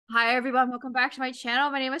Hi everyone, welcome back to my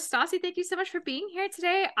channel. My name is Stassi. Thank you so much for being here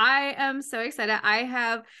today. I am so excited. I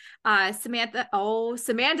have Samantha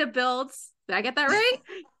Builds. Did I get that right?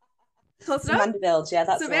 Close enough? Simandabuilds, yeah,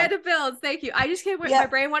 that's the one. Samantha Builds. Thank you. I just can't wait. My Yeah,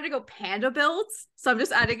 brain wanted to go Panda Builds, so I'm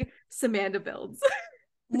just adding Samantha Builds.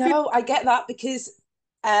 no, I get that because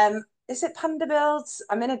is it Panda Builds?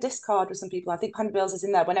 I'm in a Discord with some people. I think Panda Builds is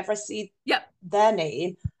in there. Whenever I see Yep. their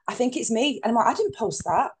name, I think it's me. And I'm like, I didn't post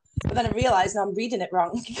that. But then I realized now I'm reading it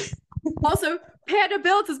wrong. Also, Panda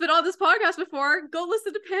Builds has been on this podcast before. Go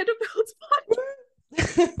listen to Panda Builds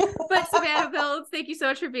podcast. But Savannah Builds, thank you so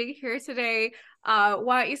much for being here today.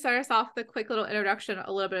 Why don't you start us off with a quick little introduction,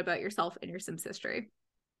 a little bit about yourself and your Sims history?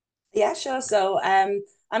 Yeah, sure. So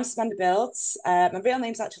I'm Samantha Builds. My real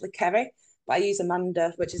name's actually Kerry, but I use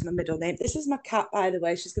Amanda, which is my middle name. This is my cat, by the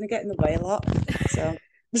way. She's gonna get in the way a lot. So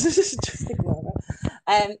just ignore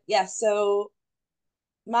her. Yeah, so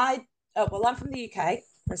my well, I'm from the UK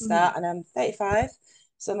for a Mhm. start, and I'm 35,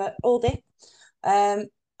 so I'm an oldie. Um,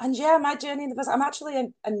 and yeah, my journey in the first, I'm actually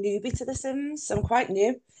a newbie to The Sims, so I'm quite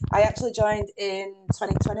new. I actually joined in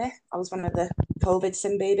 2020. I was one of the COVID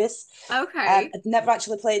Sim babies. Okay. I'd never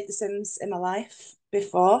actually played The Sims in my life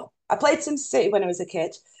before. I played Sim City when I was a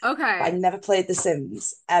kid, but I Okay. never played The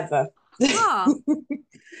Sims ever. Huh.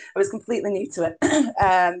 I was completely new to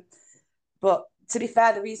it. But to be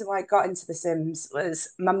fair, the reason why I got into The Sims was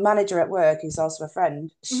my manager at work, who's also a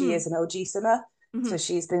friend. She Hmm. is an OG simmer, so Hmm.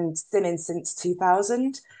 she's been simming since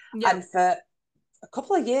 2000, Yep. and for a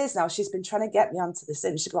couple of years now, she's been trying to get me onto The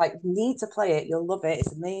Sims. She's like, "You need to play it. You'll love it.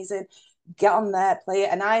 It's amazing. Get on there, play it."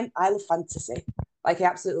 And I love fantasy. Like I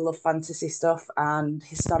absolutely love fantasy stuff and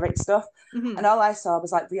historic stuff. And Hmm. all I saw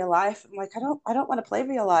was like real life. I'm like, I don't want to play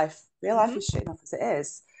real life. Real life Hmm. is shit enough as it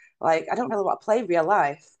is. Like I don't really want to play real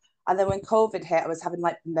life. And then when COVID hit, I was having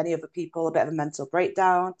like many other people a bit of a mental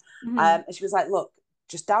breakdown. Hmm. And she was like, "Look,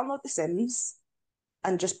 just download The Sims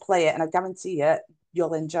and just play it, and I guarantee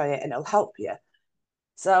you'll enjoy it and it'll help you."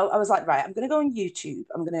 So I was like, right, I'm going to go on YouTube.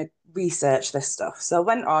 I'm going to research this stuff. So I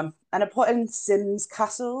went on and I put in Sims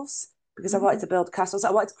castles because I wanted Hmm. to build castles.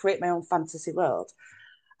 I wanted to create my own fantasy world.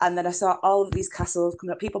 And then I saw all of these castles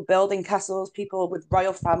coming up, people building castles, people with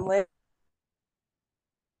royal family.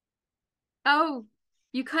 Oh,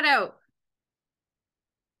 you cut out.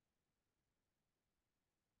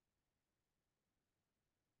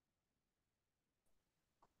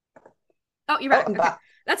 Oh, you're Oh, back. I'm Okay. back.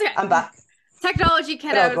 That's okay. I'm back. Technology Good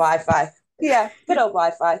old kiddos. Wi-Fi. Yeah, good old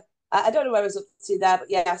Wi-Fi. I don't know where I was up to there, but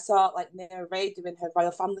yeah, I saw like Mira Ray doing her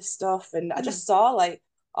royal family stuff, and I Hmm. just saw like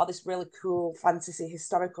all this really cool fantasy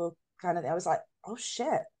historical kind of thing. I was like, oh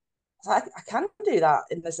shit. So I can do that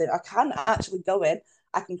in the sim. I can actually go in.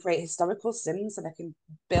 I can create historical sims and I can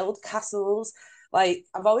build castles. Like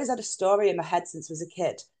I've always had a story in my head since I was a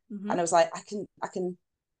kid, and I Hmm. was like, I can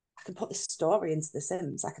put this story into The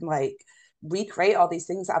Sims. I can like recreate all these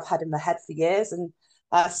things that I've had in my head for years, and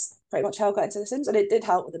that's pretty much how I got into The Sims. And it did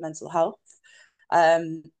help with the mental health.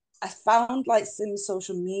 Um, I found like Sims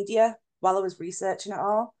social media while I was researching it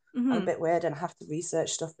all. I'm a Hmm. bit weird and I have to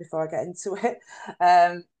research stuff before I get into it.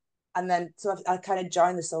 Um, and then so I kind of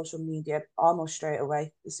joined the social media almost straight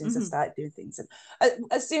away as soon as I Hmm. started doing things. And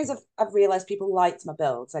as soon as I've realized people liked my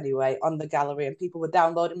builds anyway on the gallery and people were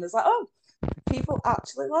downloading, it was like, oh, people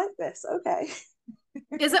actually like this. Okay.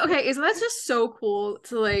 Is it okay? Isn't that just so cool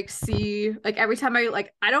to like see like every time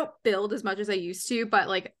I don't build as much as I used to, but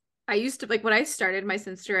like I used to like when I started my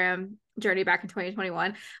Instagram journey back in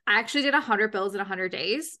 2021, I actually did 100 builds in 100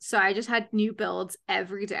 days. So I just had new builds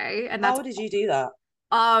every day and that's How did you do that?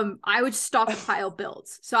 I would stockpile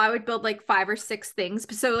builds. So I would build like five or six things.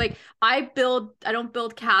 So like I don't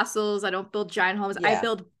build castles, I don't build giant homes. I Yeah.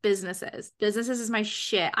 build businesses. Businesses is my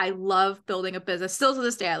shit. I love building a business. Still to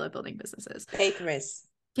this day I love building businesses. Bakeries.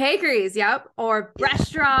 Cakeries, yep, or Yeah.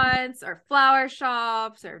 restaurants or flower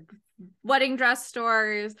shops or wedding dress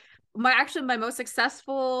stores. My most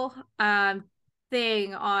successful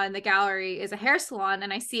thing on the gallery is a hair salon,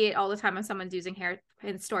 and I see it all the time when someone's using hair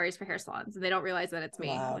in stories for hair salons and they don't realize that it's me,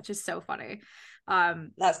 Wow. which is so funny.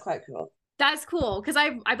 Um That's quite cool. that's cool because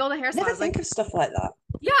I built a hair salon. I Never was think like, of stuff like that.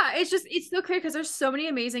 yeah, it's so crazy because there's so many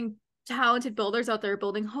amazing talented builders out there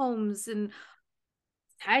building homes and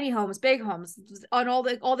tiny homes, big homes, on all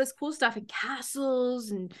this cool stuff and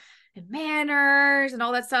castles and manors and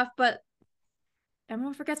all that stuff. But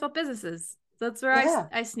everyone forgets about businesses. That's where Yeah.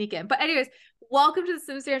 I sneak in. But anyways, welcome to the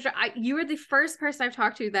Sims Series. You were the first person I've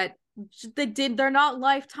talked to that they're not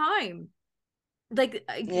lifetime. Like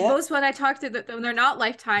Yeah. most when I talk to them, when they're not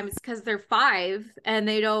lifetime, it's because they're five and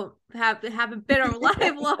they haven't been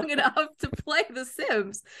alive long enough to play The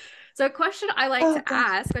Sims. So a question I like Oh to God.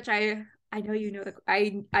 ask, which I I know you know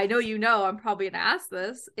I know you know I'm probably gonna ask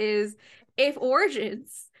this is if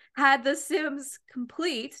Origins had the Sims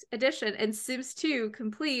Complete edition and Sims 2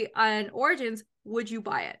 Complete on Origins, would you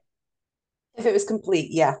buy it? If it was complete,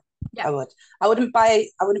 yeah, Yeah. I would. I wouldn't buy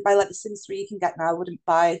like the Sims 3 you can get now. I wouldn't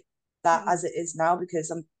buy that Mm-mm. as it is now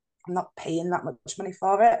because I'm not paying that much money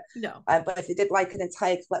for it. No. But if they did like an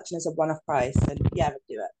entire collection as a one-off price, then yeah, I would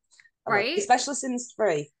do it. I would, Right? especially Sims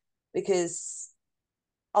 3, because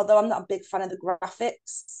although I'm not a big fan of the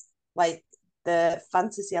graphics, like the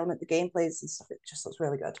fantasy element, the gameplays and stuff, it just looks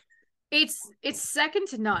really good. It's second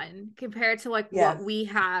to none compared to like Yeah. what we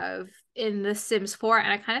have in the Sims 4.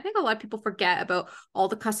 And I kind of think a lot of people forget about all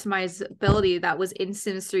the customizability that was in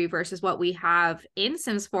Sims 3 versus what we have in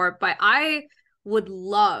Sims 4. But I would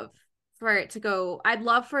love for it to go, I'd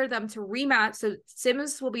love for them to rematch. So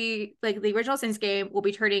Sims will be like the original Sims game will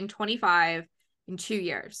be turning 25 in 2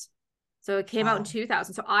 years. So it came out in Wow.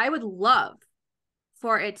 2000. So I would love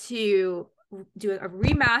for it to do a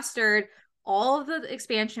remastered all of the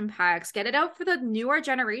expansion packs, get it out for the newer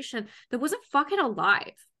generation that wasn't fucking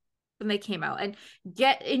alive when they came out, and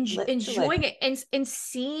Literally. enjoying it and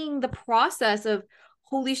seeing the process of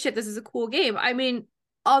holy shit, this is a cool game. I mean,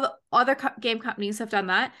 all the other game companies have done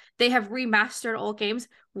that. They have remastered old games.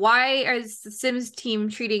 Why is the Sims team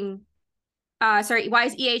treating why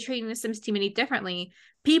is EA treating the Sims team any differently?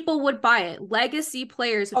 People would buy it. Legacy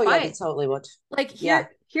players would Oh yeah, buy they it. totally would. Like Yeah.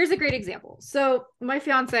 here's a great example. So my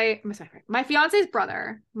fiance's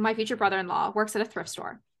brother, my future brother-in-law, works at a thrift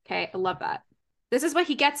store. Okay, I love that. This is what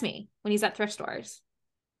he gets me when he's at thrift stores.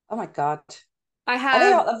 Oh my God. I Are they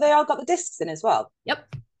have all have they all got the discs in as well?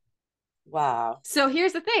 Yep. Wow. So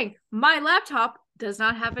here's the thing. My laptop does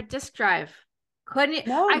not have a disk drive. Couldn't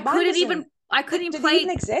No, mine doesn't. I couldn't even Do they even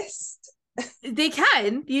play. exist? They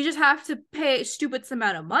can. You just have to pay a stupid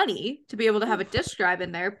amount of money to be able to have a disk drive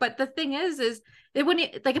in there. But the thing is it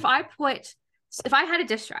wouldn't like if I had a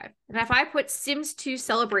disk drive and if I put Sims 2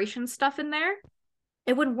 celebration stuff in there,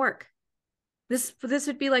 it wouldn't work. This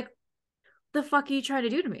would be like, the fuck are you trying to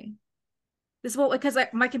do to me? This won't because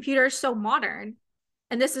my computer is so modern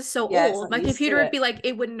and this is so Yeah, it's old. not My used computer to would it. be like,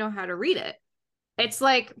 it wouldn't know how to read it. It's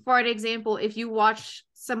like, for an example, if you watch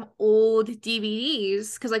some old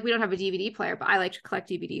DVDs, because like we don't have a DVD player, but I like to collect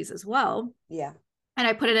DVDs as well. Yeah. And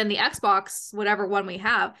I put it in the Xbox, whatever one we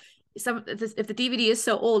have. If the DVD is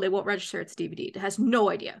so old, it won't register its DVD. It has no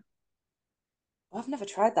idea. Well, I've never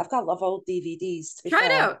tried that. I've got a lot of old DVDs, to be Try it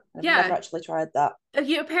fair. out. I've never Yeah. actually tried that.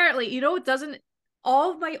 Apparently, it doesn't.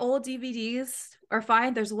 All of my old DVDs are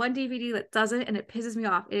fine. There's one DVD that doesn't, and it pisses me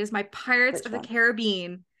off. It is my Pirates of Which the one?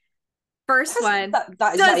 Caribbean first one. That is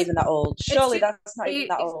not Does even that old. it's Surely that's not even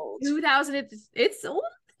that it's old. 2000? It's old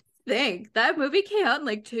thing. That movie came out in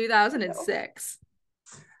like I know. 2006.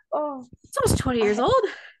 Oh, It's almost 20 years I old.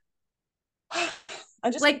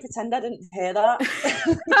 I'm just gonna Like, pretend I didn't hear that.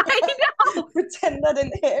 I know. Pretend I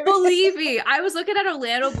didn't hear it. Believe me, I was looking at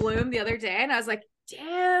Orlando Bloom the other day and I was like,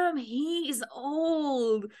 damn, he's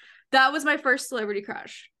old. That was my first celebrity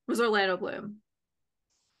crush, was Orlando Bloom.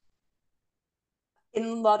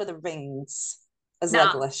 In Lord of the Rings as No,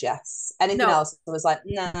 Legolas, yes. Anything no, else, I was like,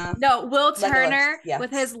 nah. no. Will Legolas, Turner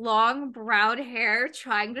with his yes. long brown hair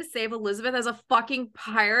trying to save Elizabeth as a fucking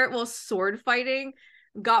pirate while sword fighting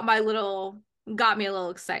got got me a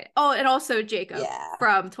little excited. Oh, and also Jacob Yeah.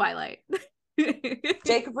 from Twilight.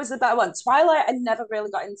 Jacob was the better one. Twilight, I never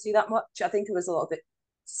really got into that much. I think it was a little bit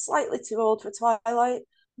slightly too old for Twilight.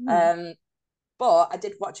 Hmm. Um, but I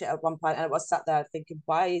did watch it at one point and I was sat there thinking,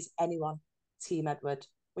 why is anyone Team Edward?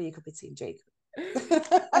 Well, you could be Team Jacob.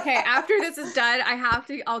 Okay, after this is done,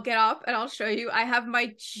 I'll get up and I'll show you. I have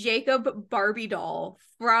my Jacob Barbie doll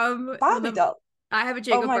from Barbie doll. I have a Oh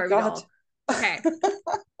Jacob my Barbie God. doll. Okay.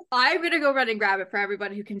 I'm gonna go run and grab it for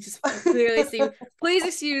everybody who can just clearly see. Please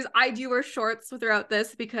excuse, I do wear shorts throughout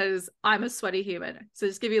this because I'm a sweaty human. So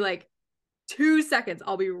just give me like 2 seconds.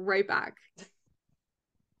 I'll be right back.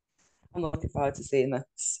 I'm looking forward to seeing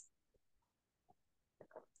this.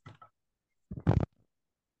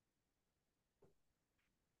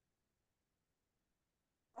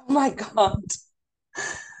 Oh my God.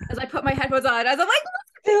 As I put my headphones on, as I'm like,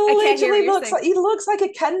 He I can't hear what literally you're looks saying. like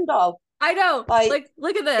a Ken doll. I know. Like, Like,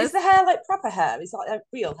 look at is this. the hair like proper hair? Is that like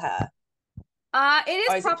real hair? It is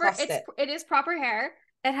Or is it proper. plastic? It is proper hair.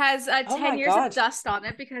 It has Oh 10 my years of God. dust on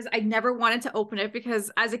it because I never wanted to open it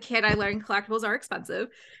because as a kid I learned collectibles are expensive.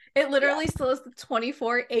 It Yeah. literally still has the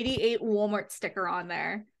 2488 Walmart sticker on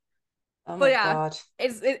there. Oh But my yeah, God.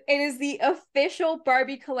 it is the official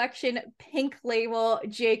Barbie collection pink label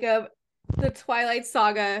Jacob the Twilight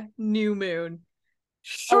Saga New Moon.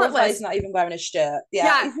 I love that he's shirtless. not even wearing a shirt. Yeah,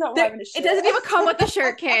 Yeah, he's not there, wearing a it shirt. doesn't even come with the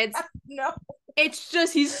shirt, kids. No, It's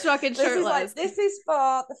just he's fucking this is like shirtless, this is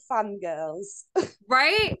for the fangirls.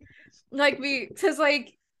 right? Like we, because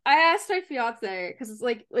like I asked my fiance because it's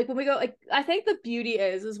like when we go, like I think the beauty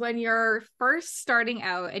is when you're first starting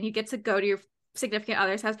out and you get to go to your significant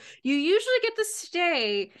other's house, you usually get to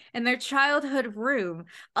stay in their childhood room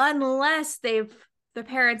unless the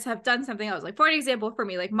parents have done something else. Like for an example, for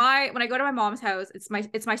me, like my when I go to my mom's house, it's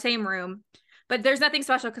my same room. But there's nothing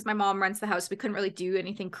special because my mom rents the house. We couldn't really do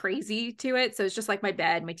anything crazy to it. So it's just like my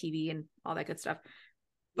bed, my TV, and all that good stuff.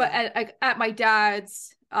 But Yeah, at my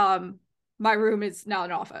dad's, my room is now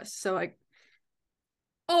an office. So like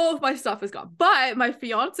all of my stuff is gone. But my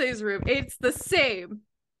fiance's room, it's the same.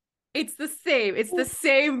 It's the same. It's the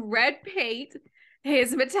same red paint,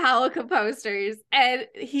 his Metallica posters, and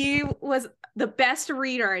he was the best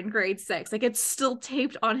reader in grade 6. Like it's still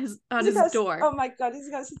taped on he his got. door. Oh my god, he's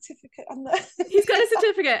got a certificate on there. He's got a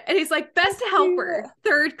certificate, and he's like best That's cute. helper,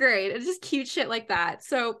 3rd grade, and just cute shit like that.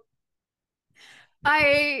 So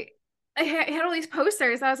I I had all these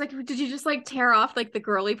posters. I was like, did you just like tear off like the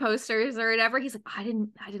girly posters or whatever? He's like, I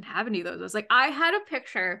didn't have any of those. I was like, I had a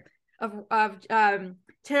picture of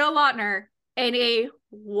Taylor Lautner in a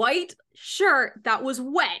white shirt that was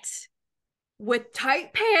wet with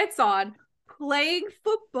tight pants on, playing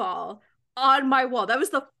football on my wall. That was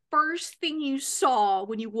the first thing you saw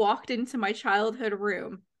when you walked into my childhood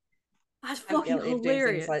room. That's I'm fucking guilty of doing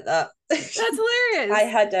things hilarious. like that. That's I hilarious.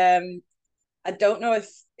 had I don't know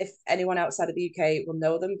if anyone outside of the UK will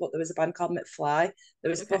know them, but there was a band called McFly. There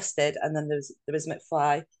was Okay. Busted, and then there was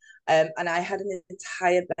McFly. And I had an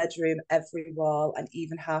entire bedroom, every wall, and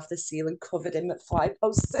even half the ceiling covered in McFly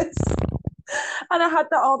posters. And I had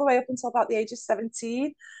that all the way up until about the age of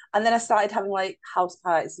 17. And then I started having like house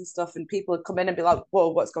parties and stuff, and people would come in and be like, "Whoa,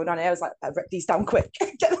 what's going on here?" I was like, "I wrote these down quick,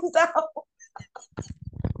 get them down."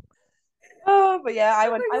 Oh, but yeah, I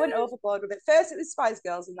Oh went I went my god. overboard with it. First it was Spice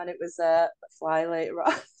Girls, and then it was Fly later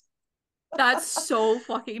on. That's so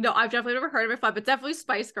fucking no. I've definitely never heard of it, but definitely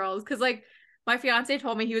Spice Girls. Because like my fiance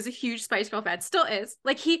told me he was a huge Spice Girl fan, still is.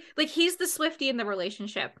 He's the Swiftie in the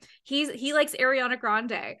relationship. He likes Ariana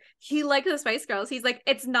Grande. He likes the Spice Girls. He's like,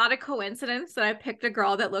 it's not a coincidence that I picked a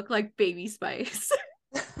girl that looked like Baby Spice,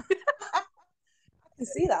 I can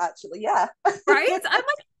see that actually. Yeah, right? I'm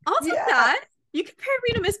like, I'll take yeah. that. You compare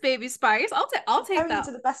me to Miss Baby Spice. I'll take Comparing you that.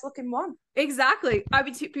 to the best looking one. Exactly. I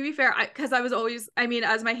mean, to be fair, because I was always, I mean,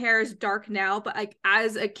 as my hair is dark now, but like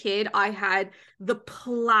as a kid, I had the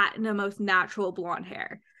platinum, most natural blonde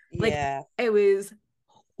hair. Like Yeah, it was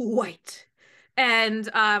white. And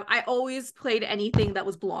I always played anything that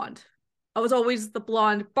was blonde. I was always the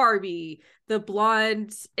blonde Barbie, the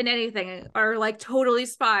blonde in anything, or like Totally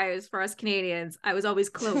Spies for us Canadians. I was always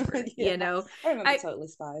Clover, yeah. you know. I remember I Totally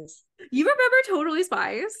Spies. You remember Totally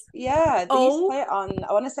Spies? Yeah, they used to Oh, play it on.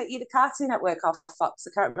 I want to say either Cartoon Network or Fox.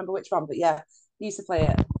 I can't remember which one, but yeah, they used to play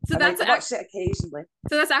it, so and I that's watched it occasionally.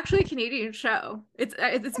 So that's actually a Canadian show.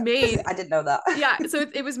 It's made, I didn't know that. yeah. So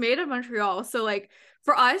it was made in Montreal. So like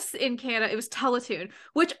for us in Canada, it was Teletoon,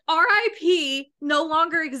 which RIP no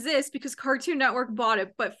longer exists because Cartoon Network bought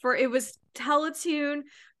it. But for it was Teletoon.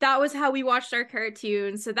 That was how we watched our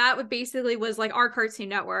cartoons. So that would basically was like our Cartoon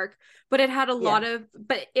Network, but it had a Yeah, lot of,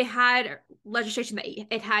 but it had legislation that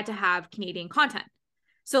it had to have Canadian content.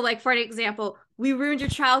 So like for an example, we ruined your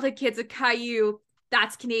childhood, kids, of Caillou.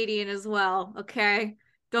 That's Canadian as well. Okay,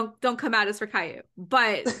 don't come at us for Caillou.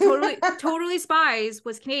 But totally Spies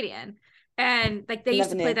was Canadian, and like they used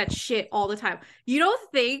never to play knew. that shit all the time. You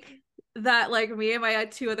don't think that like me and my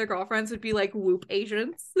 2 other girlfriends would be like whoop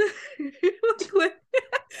agents? Like,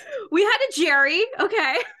 we had a Jerry.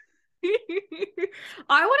 Okay.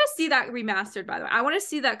 I want to see that remastered, by the way. I want to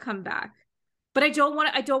see that come back. But I don't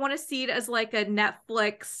want to see it as like a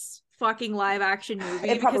Netflix fucking live action movie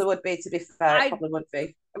It probably because would be. To be fair, it I probably would be.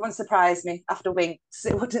 It wouldn't surprise me after Winx.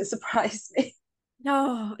 It wouldn't surprise me.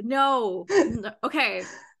 no. Okay.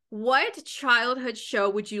 What childhood show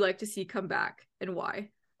would you like to see come back and why?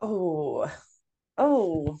 Oh,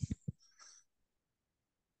 oh.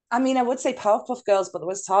 I mean, I would say Powerpuff Girls, but there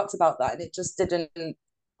was talks about that, and it just didn't.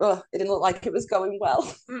 Oh, it didn't look like it was going well.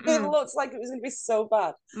 It Mm-mm. looks like it was going to be so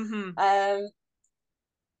bad. Mm-hmm. Um,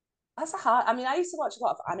 that's a hard. I mean, I used to watch a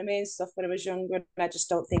lot of anime and stuff when I was younger, and I just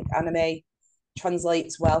don't think anime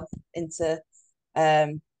translates well into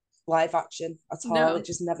um live action at all. It No.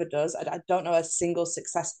 just never does. I don't know a single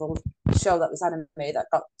successful show that was anime that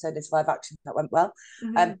got turned into live action that went well.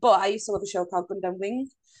 Mm-hmm. But I used to love a show called Gundam Wing.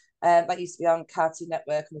 That used to be on Cartoon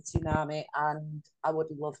Network and the Toonami, and I would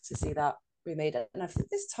love to see that remade. And I think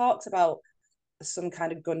there's talks about some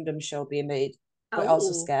kind of Gundam show being made but it also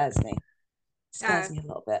Oh, scares me. uh, Scares me a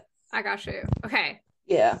little bit. I got you. Okay.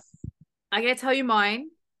 Yeah. I gotta tell you mine,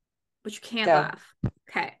 but you can't Go. laugh.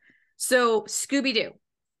 Okay. So Scooby-Doo.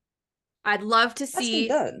 I'd love to That's been see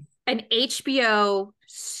done. an HBO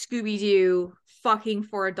Scooby-Doo fucking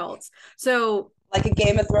for adults. So Like a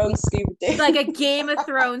Game of Thrones Scooby like a Doo. Game of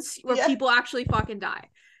Thrones where Yeah. people actually fucking die.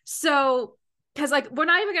 So because like we're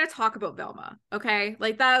not even gonna talk about Velma, okay?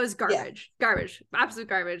 Like that was Yeah. garbage, absolute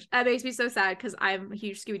garbage. That makes me so sad because I'm a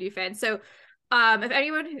huge Scooby Doo fan. So, if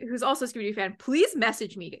anyone who's also a Scooby Doo fan, please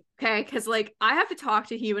message me, okay? Because like I have to talk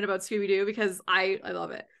to human about Scooby Doo because I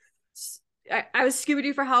love it. I was Scooby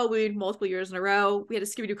Doo for Halloween multiple years in a row. We had a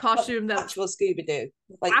Scooby Doo But costume that actual Scooby Doo.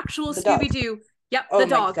 Like actual the dog. Scooby Doo. Yep, the Oh my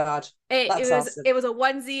dog. God. It That's was awesome. it was a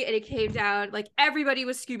onesie and it came down like everybody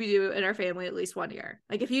was Scooby Doo in our family at least one year.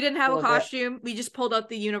 Like if you didn't have a Love it. costume, we just pulled out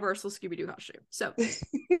the universal Scooby Doo costume. So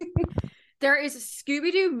there is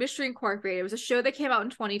Scooby Doo Mystery Incorporated. It was a show that came out in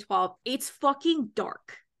 2012. It's fucking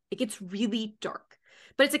dark. It gets really dark,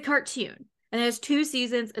 but it's a cartoon. And there's 2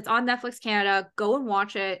 seasons. It's on Netflix Canada. Go and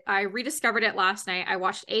watch it. I rediscovered it last night. I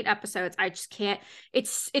watched 8 episodes. I just can't.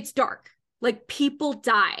 It's dark. Like people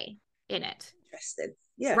die in it, Interesting.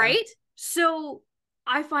 Yeah. right? So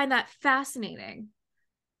I find that fascinating.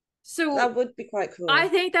 So That would be quite I cool.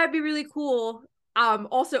 think that'd be really cool.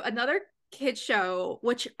 Also another kid show,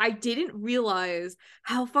 which I didn't realize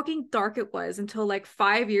how fucking dark it was until like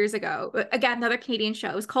 5 years ago. Again, another Canadian show.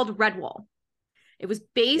 It was called Redwall. It was Yeah,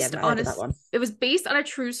 based I've not on heard a of that one. it was based on a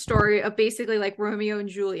true story of basically like Romeo and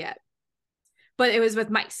Juliet, but it was with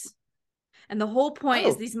mice. And the whole point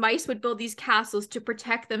is Oh, these mice would build these castles to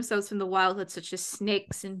protect themselves from the wildlife, such as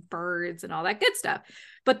snakes and birds and all that good stuff.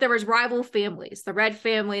 But there was rival families, the red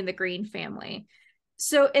family and the green family.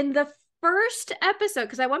 So in the first episode,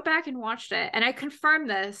 because I went back and watched it and I confirmed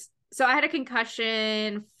this. So I had a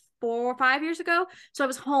concussion 4 or 5 years ago. So I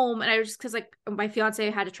was home and I was just because like my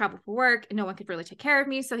fiance had to travel for work and no one could really take care of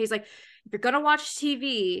me. So he's like, if you're gonna watch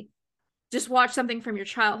TV, just watch something from your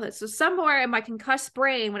childhood. So somewhere in my concussed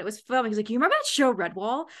brain when it was filming, he's like, you remember that show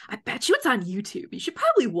Redwall? I bet you it's on YouTube. You should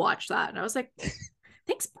probably watch that. And I was like,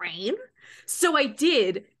 thanks, brain. So I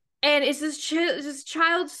did. And it's this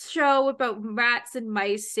child's show about rats and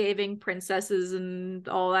mice saving princesses and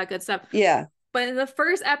all that good stuff. yeah. But in the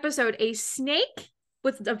first episode, a snake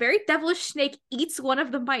with a very devilish snake eats one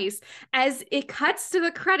of the mice. As it cuts to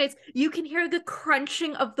the credits, you can hear the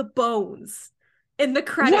crunching of the bones in the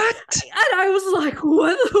credits. What? And I was like,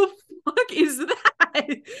 what the fuck is that?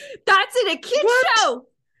 That's in a kid What? show.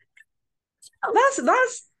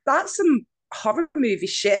 That's some horror movie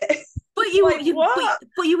shit. But Like what?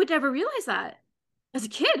 but you would never realize that as a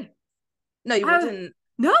kid. No, you I wouldn't.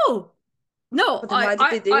 no, no. But then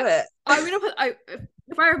why did they do it? I'm gonna put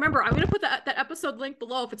if I remember, I'm gonna put that episode link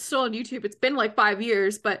below if it's still on YouTube. It's been like 5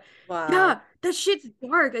 years, but Wow. yeah, that shit's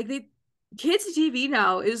dark. Like they kids TV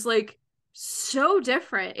now is like so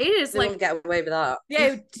different. It is They won't like get away with that.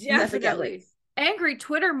 yeah, Never get away. definitely. Angry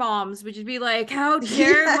Twitter moms would just be like, "How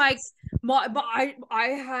dare my Yes.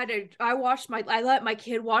 I watched I let my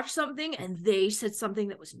kid watch something and they said something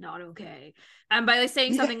that was not okay." And by like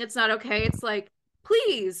saying Yeah. something that's not okay, it's like,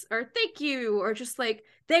 "Please" or "Thank you" or just like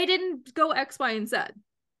they didn't go X, Y, and Z.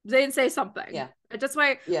 They didn't say something. Yeah. That's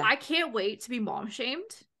why Yeah. I can't wait to be mom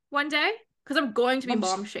shamed one day because I'm going to be Mom.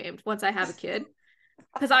 mom shamed once I have a kid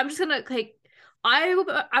because I'm just gonna like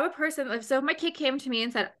I'm a person. So if my kid came to me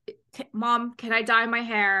and said, "Mom, can I dye my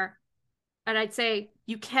hair?" and I'd say,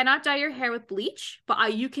 "You cannot dye your hair with bleach,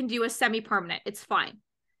 but you can do a semi-permanent. It's fine.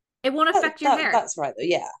 It won't affect your hair." That's right though.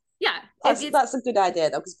 Yeah. Yeah, it's That's a good idea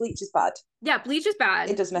though, because bleach is bad. yeah, bleach is It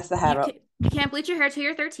bad. does mess the hair up. You can't bleach your hair till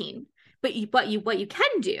you're 13, but you what you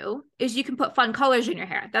can do is you can put fun colors in your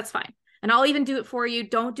hair. That's fine. And I'll even do it for you.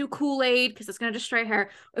 Don't do Kool-Aid because it's gonna destroy hair.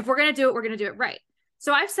 If we're gonna do it, we're gonna do it right.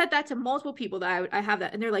 So I've said that to multiple people that I have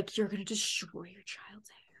that, and they're like, "You're gonna destroy your child's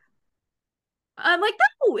hair." I'm like,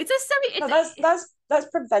 no, it's a semi. No, It's that's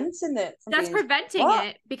preventing it from that's being preventing what?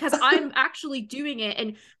 it because I'm actually doing it,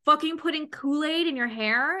 and fucking putting Kool-Aid in your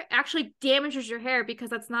hair actually damages your hair because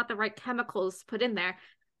that's not the right chemicals put in there.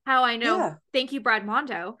 How I know? Yeah. Thank you, Brad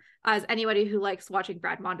Mondo. As anybody who likes watching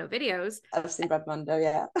Brad Mondo videos. I've seen Brad Mondo,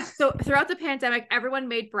 yeah. So throughout the pandemic, everyone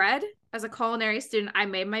made bread. As a culinary student,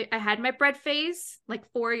 I had my bread phase like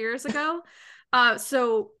 4 years ago. Fun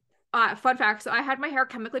fact. So I had my hair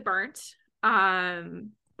chemically burnt. I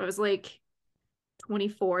was like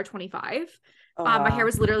 24, 25. Oh My hair wow.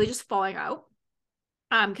 was literally just falling out.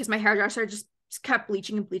 Because my hairdresser just kept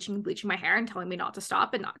bleaching and bleaching and bleaching my hair and telling me not to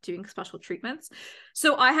stop and not doing special treatments.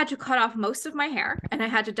 So I had to cut off most of my hair and I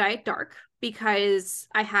had to dye it dark because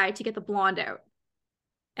I had to get the blonde out.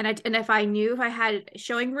 And if I knew if I had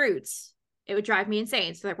showing roots, it would drive me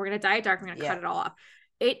insane. So like we're gonna dye it dark, we're gonna cut Yeah. it all off.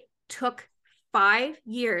 It took 5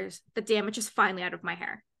 years. The damage is finally out of my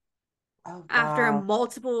hair Oh after wow.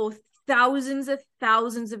 multiple thousands of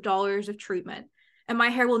dollars of treatment, and my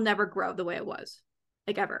hair will never grow the way it was,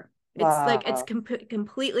 like ever. It's like it's Wow.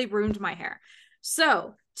 completely ruined my hair.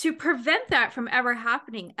 So to prevent that from ever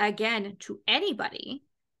happening again to anybody,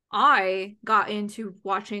 I got into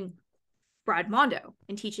watching Brad Mondo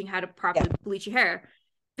and teaching how to Yeah. properly bleach your hair.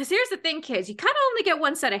 Because here's the thing, kids, you kind of only get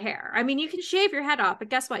one set of hair. I mean, you can shave your head off, but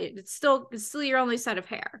guess what? It's still your only set of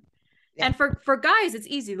hair. Yeah. And for guys, it's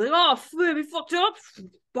easy. Like, oh, we fucked up,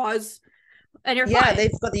 buzz, and you're Yeah, fine.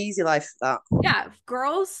 they've got the easy life for that. Yeah,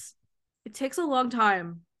 girls, it takes a long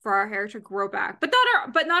time for our hair to grow back, but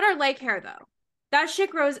not our leg hair though. That shit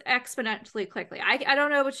grows exponentially quickly. I don't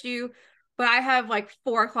know about you, but I have like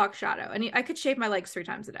 4 o'clock shadow, and I could shave my legs 3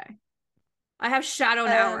 times a day. I have shadow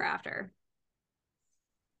an hour Um, after.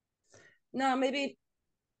 no, maybe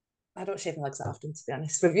I don't shave my legs that often, to be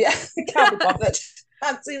honest with you. I can't be bothered.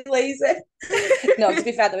 I'm too lazy. No, to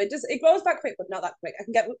be fair though, it grows back quick, but not that quick. I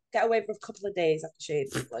can get away with a couple of days after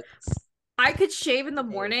shaving legs. I could shave in the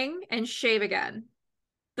Days. morning and shave again.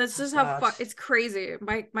 This Oh is how God. it's crazy.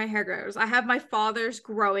 My hair grows. I have my father's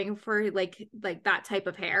growing for like that type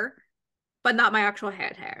of hair, but not my actual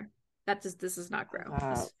head hair. That just this does not Oh, grow.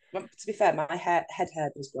 wow. This Well, to be fair, my head hair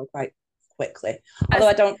does grow quite quickly. Although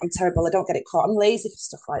as I'm terrible. I don't get it cut. I'm lazy for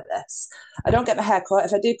stuff like this. I don't get my hair cut.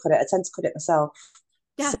 If I do cut it, I tend to cut it myself.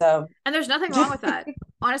 Yeah. So And there's nothing wrong with that.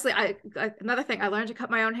 Honestly, another thing, I learned to cut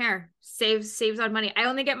my own hair. Saves on money. I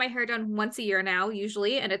only get my hair done once a year now,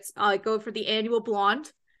 usually, and it's I go for the annual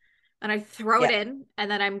blonde and I throw it yeah. in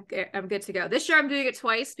and then I'm good to go. This year I'm doing it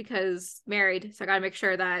twice because married, so I got to make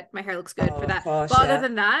sure that my hair looks good Oh, for of that. course, But other yeah.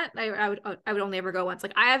 than that, I would only ever go once.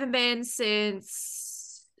 Like I haven't been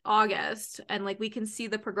since August and like we can see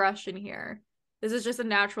the progression here. This is just a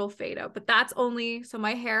natural fade out, but that's only so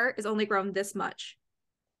my hair is only grown this much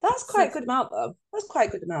That's quite a since good amount, though. That's quite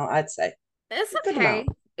a good amount, I'd say. it's A good amount. okay.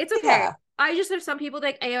 It's okay. Yeah, I just have some people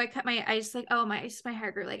like, hey, I cut my, I just like, oh my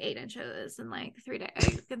hair grew like 8 inches in like 3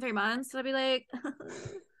 days, in 3 months. And I'd be like,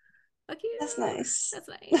 fuck that's you. nice. That's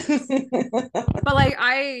nice. But like,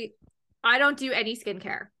 I don't do any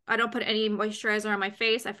skincare. I don't put any moisturizer on my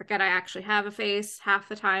face. I forget I actually have a face half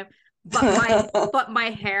the time. But my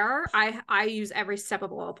hair, I use every step of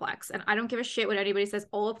Olaplex, and I don't give a shit what anybody says.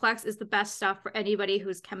 Olaplex is the best stuff for anybody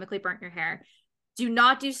who's chemically burnt your hair. Do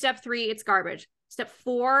not do step 3, it's garbage. Step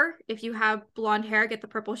 4, if you have blonde hair, get the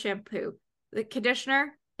purple shampoo. The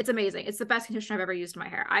conditioner, it's amazing. It's the best conditioner I've ever used in my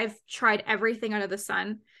hair. I've tried everything under the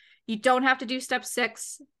sun. You don't have to do step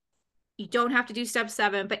 6. You don't have to do step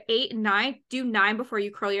 7, but 8 and 9, do 9 before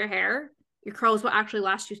you curl your hair. Your curls will actually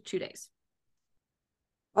last you 2 days.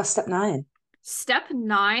 What's step 9? Step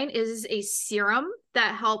 9 is a serum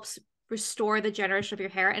that helps restore the generation of your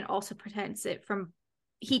hair and also prevents it from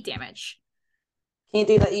heat damage. Can you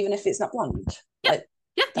do that even if it's not blonde? Yeah, Like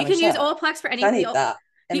yeah. You can damaged use hair? Olaplex for So I any need that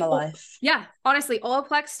in my life. yeah. Honestly,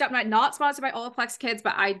 Olaplex step 9, not sponsored by Olaplex kids,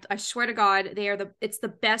 but I swear to God, it's the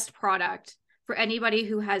best product for anybody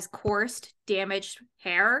who has coarse, damaged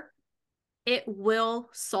hair. It will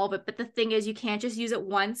solve it. But the thing is, you can't just use it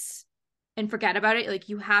once and forget about it. Like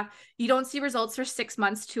you don't see results for 6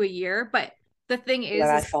 months to a year. But the thing Where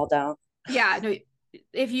I is fall down. yeah, no,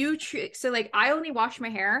 if you so like I only wash my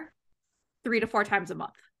hair 3 to 4 times a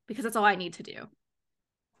month because that's all I need to do.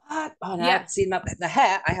 What? Oh no, Yeah, see the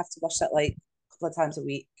hair, I have to wash that like a couple of times a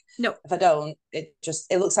week. no, If I don't, it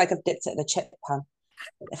looks like I've dipped it in a chip pan.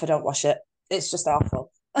 If I don't wash it, it's just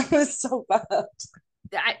awful. It's so bad.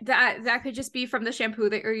 that could just be from the shampoo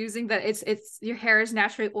that you're using. That it's your hair is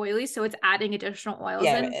naturally oily, so it's adding additional oils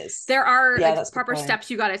Yeah, in. it is. There are Yeah, like that's a good proper point. steps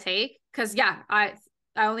you got to take because yeah, I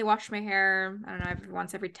only wash my hair I don't know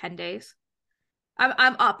once every 10 days.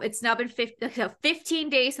 I'm up. It's now been 15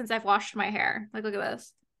 days since I've washed my hair. Like look at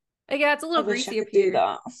this. Like, yeah, it's a I little wish I greasy up could do here.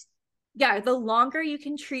 that. Yeah, the longer you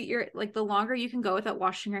can treat your like the longer you can go without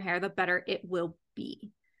washing your hair, the better it will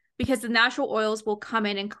be. Because the natural oils will come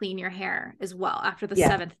in and clean your hair as well after the Yeah.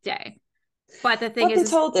 seventh day. But the thing I've been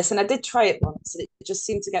is told this, and I did try it once, and it just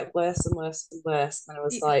seemed to get worse and worse and worse. And I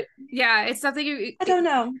was like, yeah, it's something I don't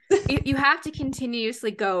know. you have to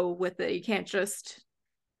continuously go with it. You can't just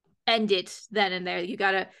end it then and there. You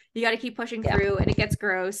gotta keep pushing Yeah. through and it gets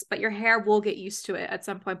gross, but your hair will get used to it at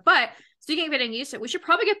some point. But speaking of getting used to it, we should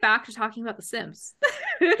probably get back to talking about The Sims.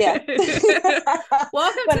 Yeah.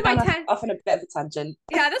 Welcome to Went my on 10. off on a bit of a tangent.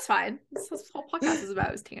 Yeah, that's fine. This whole podcast is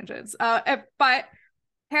about is tangents. But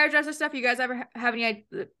hairdresser stuff, you guys ever have any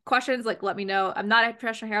questions, like let me know. I'm not a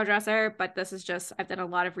professional hairdresser, but this is just, I've done a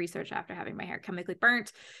lot of research after having my hair chemically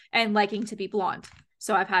burnt and liking to be blonde.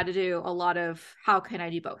 So I've had to do a lot of how can I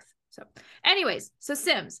do both. So anyways, so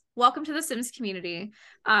Sims, welcome to the Sims community.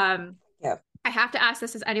 Yeah. I have to ask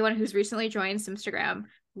this as anyone who's recently joined Simstagram,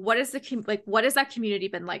 what is what has that community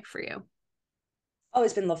been like for you? Oh,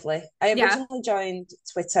 it's been lovely. I Yeah. originally joined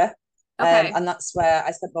Twitter, Okay. and that's where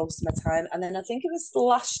I spent most of my time. And then I think it was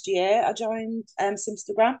last year I joined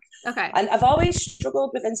Simstagram. Okay. And I've always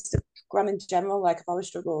struggled with Instagram in general. Like I've always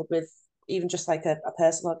struggled with even just like a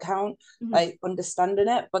personal account, Mm-hmm. like understanding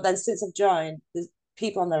it. But then since I've joined, the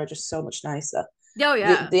people on there are just so much nicer. Oh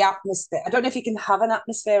yeah. The atmosphere. I don't know if you can have an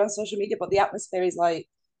atmosphere on social media, but the atmosphere is like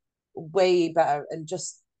way better and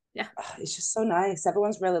just Yeah. it's just so nice.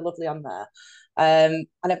 Everyone's really lovely on there. And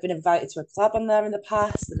I've been invited to a club on there in the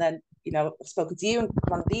past, and then I've spoken to you and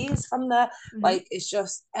one of these from there. Mm-hmm. Like it's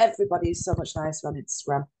just everybody's so much nicer on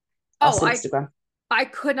Instagram. Or Oh, Instagram. I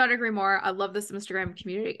could not agree more. I love this Instagram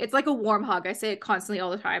community. It's like a warm hug. I say it constantly all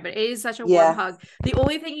the time, but it is such a warm Yeah. hug. The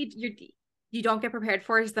only thing you don't get prepared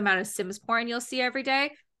for is the amount of Sims porn you'll see every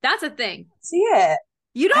day. That's a thing. See it?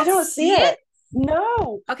 You I don't don't see see it? it.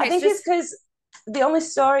 No. I Okay, so think it's just because the only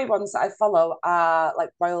story ones that I follow are like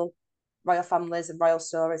royal families and royal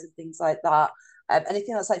stories and things like that.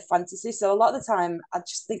 Anything that's like fantasy. So a lot of the time, I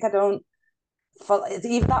just think I don't follow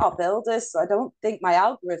even that or builders. So I don't think my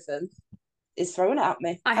algorithm is throwing it at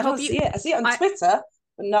me. I I hope don't you see it. I see it on I Twitter,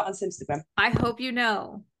 but not on Instagram. I hope you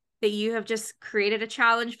know that you have just created a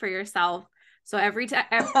challenge for yourself. So every time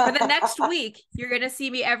for the next week, you're going to see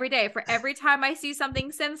me every day. For every time I see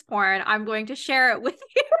something Sims porn, I'm going to share it with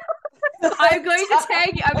you. I'm going to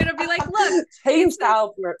tag you. I'm going to be like, look, Change it's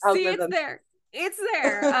the there. See, it's algorithm. there. It's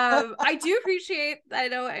there. I do appreciate, I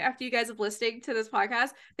know after you guys have listening to this podcast,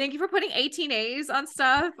 thank you for putting 18As on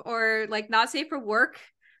stuff or like not safe for work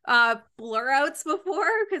blur outs before.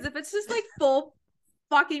 Because if it's just like full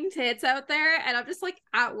fucking tits out there and I'm just like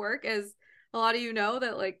at work, as a lot of you know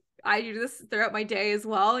that like I do this throughout my day as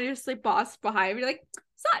well, and you're just like boss behind me like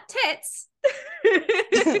it's not tits.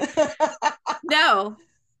 No,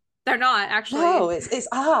 they're not No, actually. it's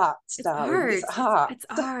art, It's darling. It's art. art. It's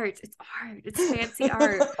art. It's art. It's fancy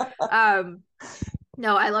art. Um,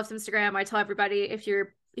 no, I love Instagram. I tell everybody if you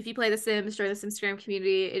play The Sims, join this Instagram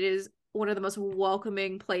community. It is one of the most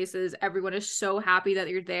welcoming places. Everyone is so happy that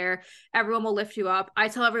you're there. Everyone will lift you up. I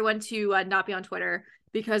tell everyone to not be on Twitter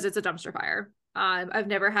because it's a dumpster fire. I've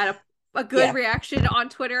never had a good Yeah. reaction on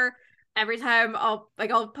Twitter. Every time I'll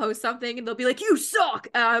post something and they'll be like, "You suck."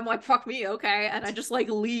 I'm like, "Fuck me, okay," and I just like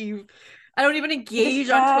leave. I don't even To be engage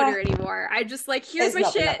on fair, Twitter anymore. I just like, here's it's my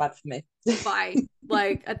not been that shit. bad for me. Bye.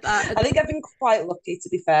 Like I think I've been quite lucky, to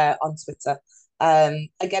be fair, on Twitter.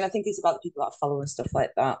 Again, I think it's about the people that follow and stuff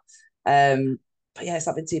like that. But yeah, it's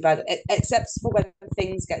not been too bad, except for when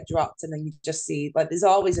things get dropped and then you just see like there's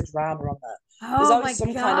always a drama on there. There's oh my always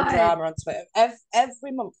some kind of god. drama on Twitter.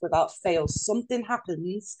 Every month without fail, something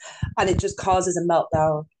happens and it just causes a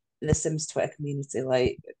meltdown in the Sims Twitter community.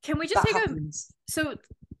 Like Can we just that take a happens. so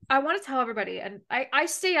I want to tell everybody, and I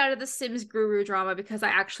stay out of the Sims guru drama because I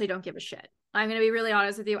actually don't give a shit. I'm gonna be really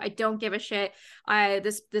honest with you. I don't give a shit.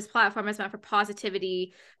 This platform is meant for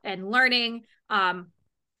positivity and learning.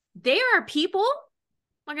 They are people.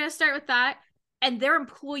 I'm gonna start with that, and they're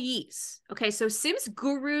employees. Okay, so Sims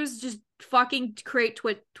gurus just fucking create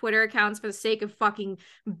Twitter accounts for the sake of fucking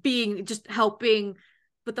being just helping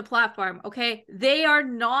with the platform. Okay, they are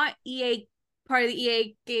not EA part of the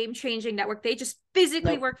EA game changing network. They just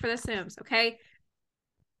physically Nope. work for the Sims. Okay,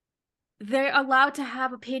 they're allowed to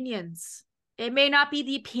have opinions. It may not be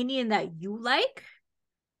the opinion that you like.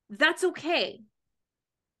 That's okay.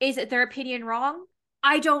 Is it their opinion wrong?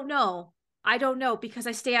 I don't know. I don't know because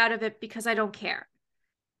I stay out of it because I don't care.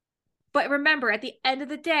 But remember, at the end of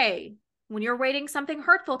the day, when you're writing something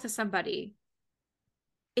hurtful to somebody,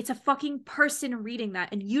 it's a fucking person reading that,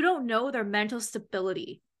 and you don't know their mental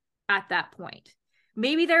stability at that point.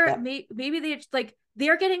 Maybe they're Yeah. maybe they like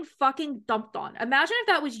they're getting fucking dumped on. Imagine if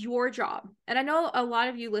that was your job. And I know a lot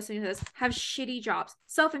of you listening to this have shitty jobs,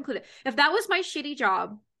 self included. If that was my shitty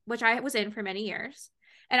job, which I was in for many years,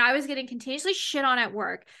 and I was getting continuously shit on at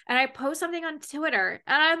work, and I post something on Twitter,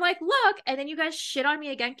 and I'm like, look, and then you guys shit on me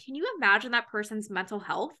again. Can you imagine that person's mental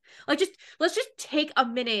health? Like, just let's just take a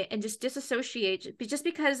minute and just disassociate. Just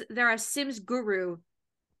because they're a Sims guru,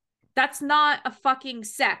 that's not a fucking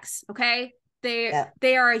sex, okay? Yeah.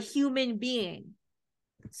 They are a human being.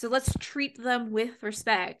 So let's treat them with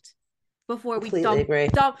respect before we Completely agree.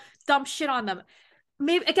 dump shit on them.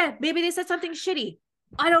 Maybe they said something shitty.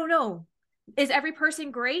 I don't know. Is every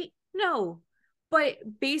person great? No. but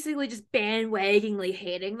basically just bandwagonly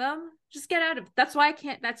hating them. Just get out of. That's why I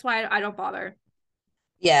can't. That's why I don't bother.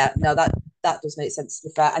 Yeah, no, that does make sense to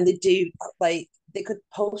be fair. And they do like they could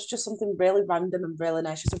post just something really random and really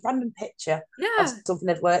nice, just a random picture of Yeah, something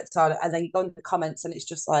they've worked on, and then you go in the comments and it's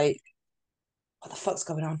just like, what the fuck's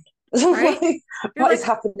going on? right. Like, You're what is like,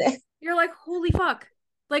 happening? you're like, holy fuck.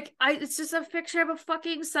 Like it's just a picture of a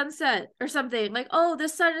fucking sunset or something. Like, oh, the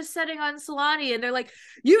sun is setting on Solani, and they're like,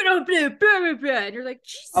 you don't blah, blah, blah, blah. And you're like,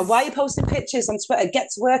 Or why are you Jesus. posting pictures on Twitter? Get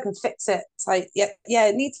to work and fix it. It's like, yeah, yeah,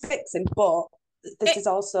 it needs fixing, but this It is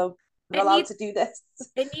also we're it allowed needs to do this.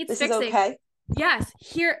 it needs This is fixing. okay. Yes,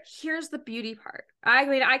 here's the beauty part. I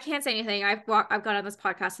mean, I can't say anything. I've gone on this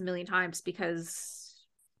podcast a million times because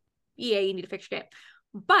EA, you need to fix your game.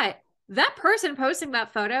 But that person posting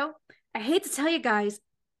that photo, I hate to tell you guys,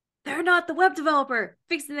 they're not the web developer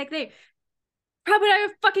fixing the thing. Probably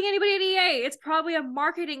not fucking anybody at EA. It's probably a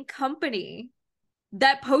marketing company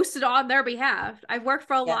that posted on their behalf. I've worked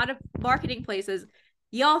for a Yeah, lot of marketing places.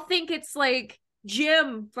 Y'all think it's like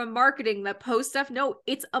Jim from marketing that posts stuff? No,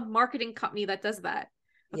 it's a marketing company that does that.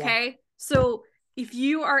 yeah, Okay. So if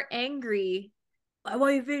you are angry, why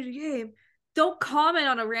are you fixing the game? Don't comment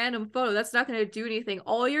on a random photo. That's not going to do anything.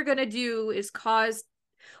 All you're going to do is cause,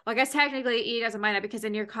 well, I guess technically EA doesn't mind that because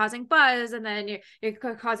then you're causing buzz and then you're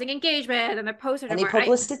causing engagement and the posters are any more.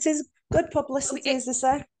 publicity is good I mean, publicity, as they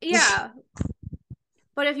say. yeah,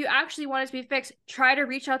 but if you actually want it to be fixed, try to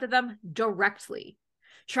reach out to them directly.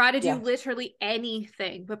 Try to do Yeah, literally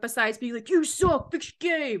anything, but besides being like, you suck, fix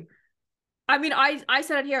your game. I mean, I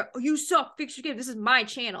said it here, you suck, fix your game. This is my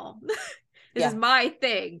channel. This is yeah. my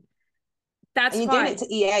thing. That's And you're doing it fine.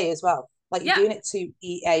 to EA as well. Like you're Yeah. doing it to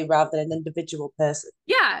EA rather than an individual person.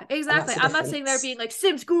 Yeah, And exactly. that's the I'm not saying they're difference. being like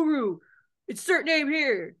Sims Guru. It's certain name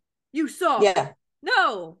here. You suck. Yeah.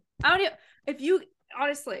 No. I don't even, if you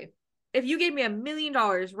honestly, if you gave me $1 million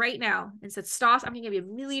right now and said, Stoss, I'm gonna give you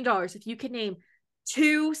 $1 million if you can name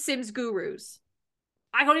two Sims gurus.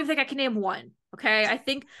 I don't even think I can name one. Okay. I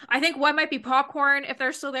think one might be popcorn if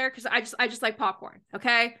they're still there, because I just like popcorn.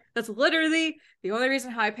 Okay. That's literally the only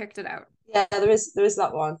reason how I picked it out. Yeah, there is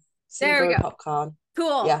that one. Some There we guru go. popcorn.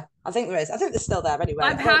 Cool. Yeah, I think there is. I think they're still there anyway.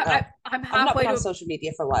 I'm I don't know. I'm I've not halfway been to on a social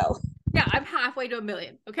media for a while. yeah, I'm halfway to a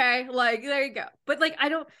million. Okay. Like, there you go. But like, I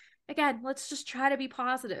don't, again, let's just try to be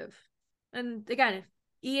positive. And again, if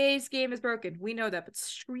EA's game is broken, we know that, but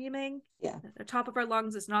screaming Yeah, at the top of our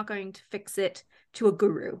lungs is not going to fix it to a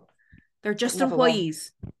guru. They're it just never will.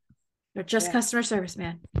 employees. They're just Yeah. customer service,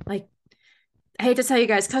 man. Like, I hate to tell you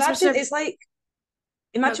guys, Because customer imagine service. it's like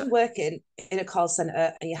No, imagine working in a call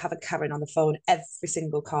center and you have a Karen on the phone every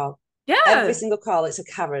single call. Every yeah. single call, it's a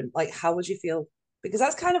Karen. Like, how would you feel? Because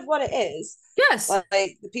that's kind of what it is. Yes.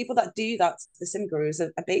 Like the people that do that, the sim gurus,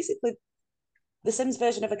 are basically the Sims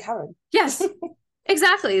version of a Karen. Yes.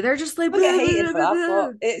 Exactly. They're just like, People get blah, hated blah, for blah, that, blah.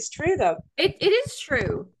 but it's true though. It is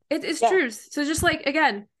true. It is Yeah, true. So just like,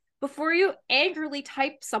 again, before you angrily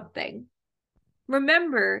type something,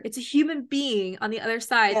 remember it's a human being on the other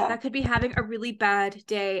side yeah. that could be having a really bad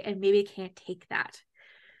day and maybe can't take that.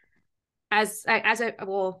 As I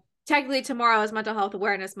well, technically tomorrow is mental health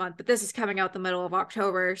awareness month, but this is coming out the middle of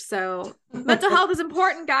October, so mental health is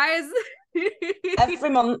important, guys. Every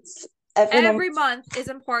month, every month. Every month is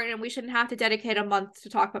important, and we shouldn't have to dedicate a month to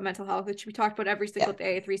talk about mental health. It should be talked about every single Yeah.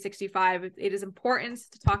 day, 365. It is important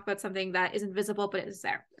to talk about something that is invisible but it is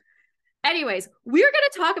there. Anyways, we're going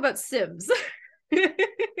to talk about Sims.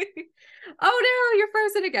 Oh no, you're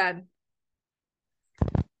frozen again.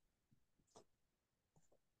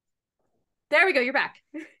 There we go, you're back.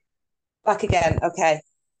 Back again. Okay.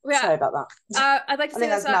 Yeah. Sorry about that. I'd like to I say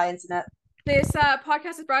think that's my internet. this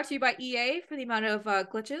podcast is brought to you by EA for the amount of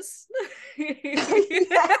glitches.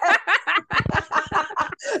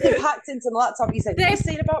 They've hacked into my laptop. You said, "You've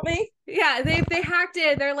seen about me?" Yeah, they hacked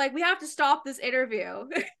in. They're like, we have to stop this interview.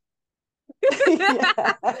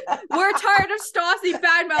 Yeah. We're tired of Stassi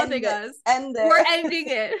bad mouthing us. End it. We're ending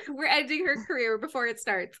it. We're ending her career before it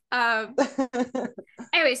starts.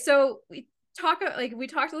 Anyway, so we talked a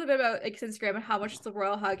little bit about like Instagram and how much it's the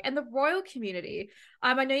royal hug and the royal community.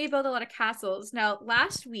 I know you build a lot of castles. Now,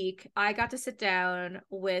 last week I got to sit down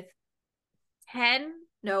with 10,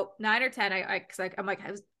 no, 9 or 10.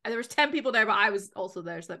 There was 10 people there, but I was also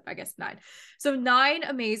there, so I guess 9. So 9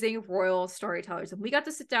 amazing royal storytellers, and we got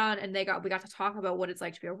to sit down and we got to talk about what it's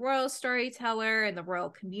like to be a royal storyteller and the royal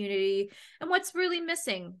community and what's really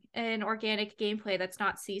missing in organic gameplay that's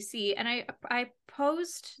not CC. And I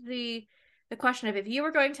posed the question of, if you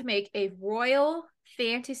were going to make a royal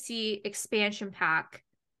fantasy expansion pack,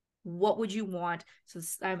 what would you want? So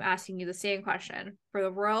I'm asking you the same question. For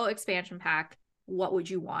the royal expansion pack, what would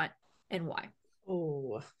you want and why?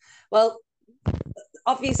 Well,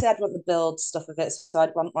 obviously I'd want the build stuff of it, so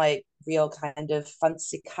I'd want like real kind of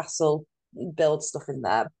fantasy castle build stuff in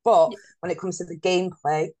there. But when it comes to the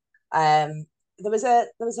gameplay, there was a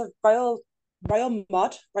royalty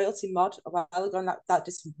mod a while ago, and that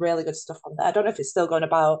did some really good stuff on there. I don't know if it's still going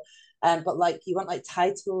about, but like you want like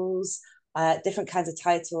titles, different kinds of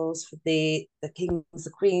titles for the kings, the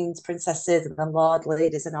queens, princesses, and then lord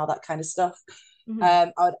ladies and all that kind of stuff. Mm-hmm.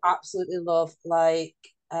 I would absolutely love like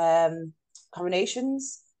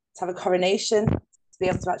coronations, to have a coronation, to be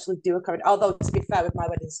able to actually do a coronation. Although, to be fair, with my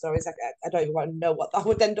wedding stories, I don't even want to know what that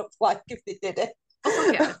would end up like if they did it. Oh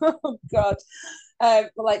fuck yeah. Oh, God.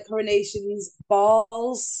 But like coronations,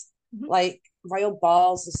 balls, Mm-hmm. like royal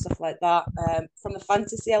balls and stuff like that. From the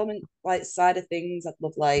fantasy element like side of things, I'd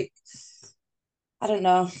love like, I don't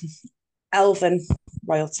know, elven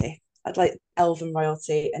royalty. I'd like elven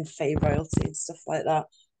royalty and fae royalty and stuff like that.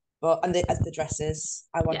 But and the dresses,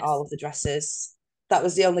 I want all Yes. of the dresses. That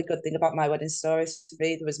was the only good thing about my wedding stories to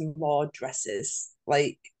me. There was more dresses,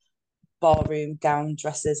 like ballroom gown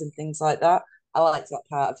dresses and things like that. I liked that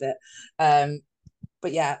part of it.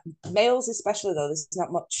 But yeah, males especially though, there's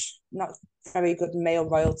not very good male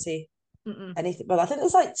royalty Mm-mm. anything. But I think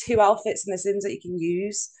there's like two outfits in the Sims that you can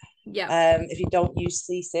use Yeah. if you don't use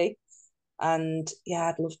CC. And yeah,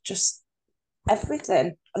 I'd love just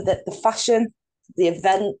everything. The fashion, the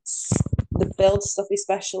events, the build stuff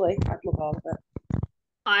especially. I'd love all of it.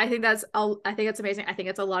 I think that's amazing. I think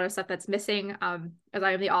it's a lot of stuff that's missing. As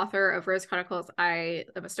I am the author of Rose Chronicles, I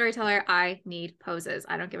am a storyteller. I need poses.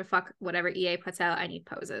 I don't give a fuck whatever EA puts out. I need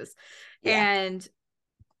poses. Yeah. And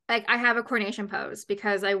like I have a coronation pose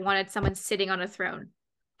because I wanted someone sitting on a throne.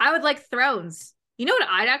 I would like thrones. You know what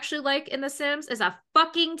I'd actually like in The Sims is a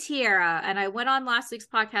fucking tiara. And I went on last week's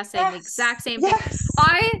podcast saying the exact Yes. same thing. Yes.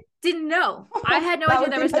 I didn't know. I had no That idea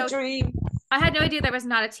would there be was my no dream. I had no idea there was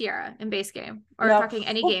not a tiara in base game or No. fucking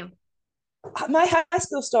any Well, game. my high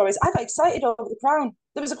school stories, I got excited over the crown.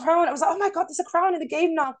 There was a crown. I was like, oh my God, there's a crown in the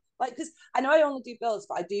game now. Like, because I know I only do builds,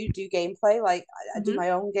 but I do gameplay. Like, I do Mm-hmm. my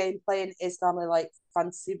own gameplay, and it's normally like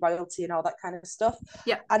fantasy royalty and all that kind of stuff.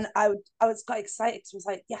 Yeah. And I was got excited because I was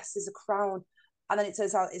like, yes, there's a crown. And then it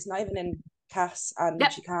turns out it's not even in Cass, and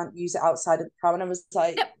Yep. you can't use it outside of the crown. And I was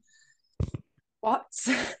like, Yep. what?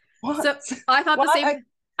 What? So I thought the Why? same.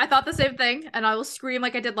 I thought the same thing, and I will scream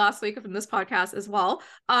like I did last week from this podcast as well.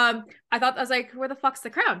 I was like, where the fuck's the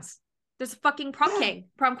crowns? There's a fucking prom Yeah, king,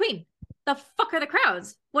 prom queen. The fuck are the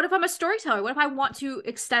crowns? What if I'm a storyteller? What if I want to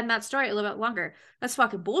extend that story a little bit longer? That's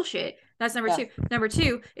fucking bullshit. That's number yeah, two. Number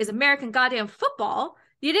two is American goddamn football.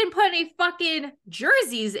 You didn't put any fucking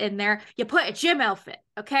jerseys in there. You put a gym outfit,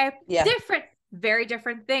 okay? yeah, Different, very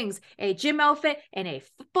different things. A gym outfit and a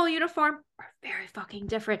football uniform are very fucking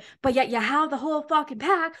different. But yet you have the whole fucking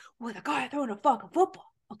pack with a guy throwing a fucking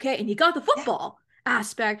football, okay? And you got the yeah. football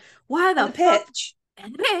aspect. Why And the the fuck? pitch,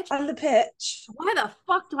 And the bitch, and the pitch. why the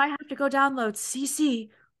fuck do I have to go download CC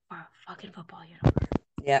for a fucking football uniform?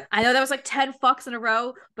 Yeah, I know that was like 10 fucks in a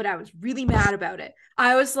row, but I was really mad about it.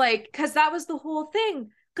 I was like, because that was the whole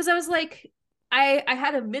thing. Because I was like, I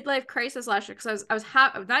had a midlife crisis last year because I was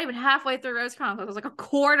not even halfway through Rose Chronicles. I was like a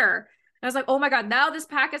quarter. And I was like, oh my God, now this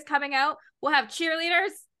pack is coming out. We'll have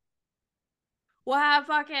cheerleaders. We'll have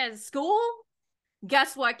fucking school.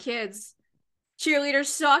 Guess what, kids? Cheerleaders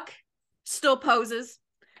suck. Still poses.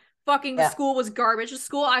 Fucking the yeah, school was garbage. The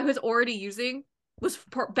school I was already using was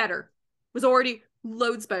better. Was already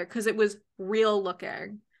loads better because it was real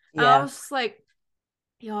looking. And I yeah. was just like,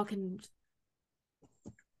 y'all can,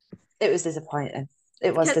 It was disappointing.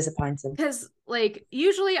 It was disappointing. because like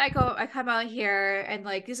usually I come out here and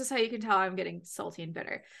like this is how you can tell I'm getting salty and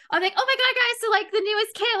bitter. I'm like, oh my God, guys, so like the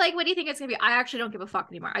newest kid, like what do you think it's gonna be? I actually don't give a fuck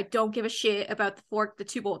anymore. I don't give a shit about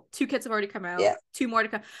the two kits have already come out, Yeah. two more to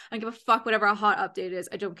come. I don't give a fuck whatever a hot update is.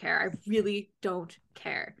 I don't care. I really don't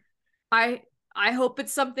care. I I hope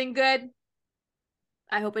it's something good.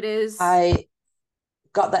 I hope it is. I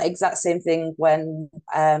got that exact same thing when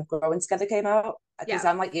Growing Together came out because Yeah.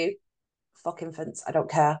 I'm like you, fuck infants. I don't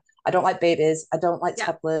care. I don't like babies. I don't like Yeah.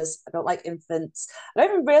 toddlers. I don't like infants. I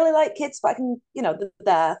don't even really like kids, but I can, they're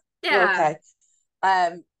there. They're Yeah.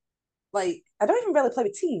 okay. Like I don't even really play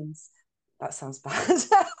with teens. That sounds bad.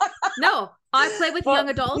 No, I play with But young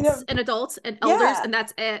adults and elders, yeah, and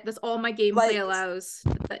that's it. That's all my gameplay like allows.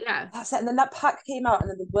 But yeah. that's it. And then that pack came out, and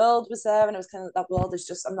then the world was there, and it was kind of that world is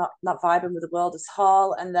just I'm not vibing with the world at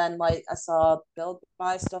all. And then like I saw build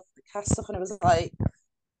buy stuff, the cast stuff, and it was like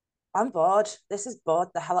I'm bored. This is bored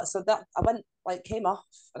the hell out. So that I went like came off,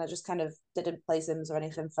 and I just kind of didn't play Sims or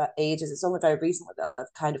anything for ages. It's only very recently that I've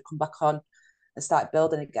kind of come back on and started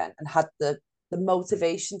building again, and had the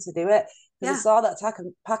motivation to do it. because I Yeah. saw that pack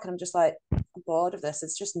and I'm just like, I'm bored of this.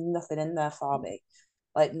 It's just nothing in there for me,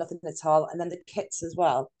 like nothing at all. And then the kits as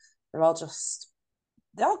well, they're all just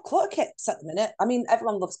they're all clutter kits at the minute. I mean,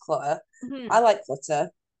 everyone loves clutter. I Mhm. like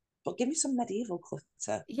clutter, but give me some medieval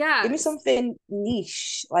clutter. Give Yeah. me something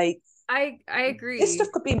niche. Like I this stuff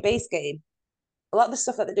agree. could be in base game. A lot of the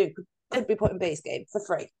stuff that they do Eh, could be put in base game for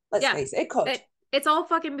free. Let's Yeah. face it, it could. It's all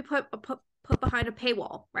fucking be put behind a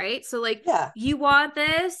paywall, right? So like Yeah, you want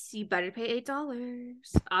this, you better pay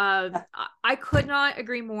 $8. yeah, I could not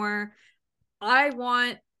agree more. I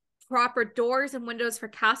want proper doors and windows for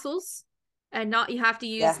castles, and not you have to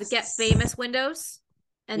use the get yes, famous windows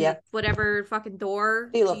and yeah. the whatever fucking door.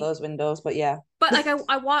 Do love those windows, but yeah, But like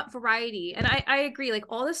I want variety, and I agree. Like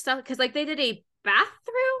all this stuff, because like they did a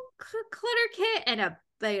bathroom clutter kit and an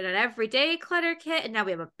everyday clutter kit, and now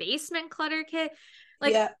we have a basement clutter kit.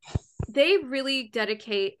 Like yeah. they really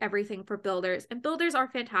dedicate everything for builders, and builders are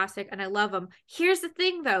fantastic and I love them. Here's the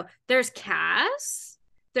thing though, there's casts,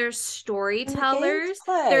 there's And the game to storytellers,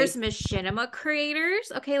 there's play. machinima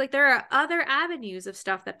creators. Okay, like there are other avenues of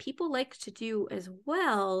stuff that people like to do as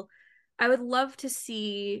well. I would love to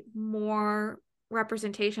see more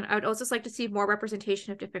representation. I would also like to see more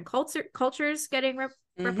representation of different cultures getting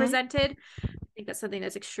Mm-hmm. represented. I think that's something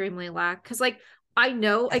that's extremely lack, because like I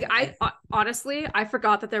know, like Definitely. honestly, I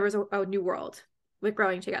forgot that there was a new world with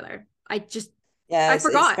growing together. Yeah, I it's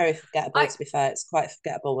forgot. very forgettable, I to be fair. It's quite a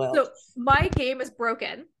forgettable world. So my game is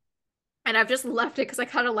broken and I've just left it because I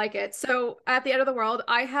kind of like it. So at the end of the world,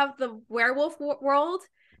 I have the werewolf world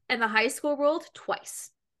and the high school world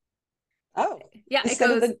twice. Oh, Yeah, it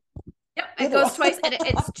instead of goes. the, Yep, the it other goes one. twice, and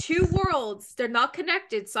it's two worlds. They're not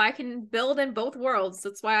connected, so I can build in both worlds.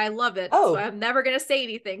 That's why I love it. So Oh, I'm never gonna say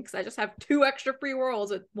anything because I just have two extra free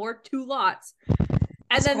worlds with more two lots. And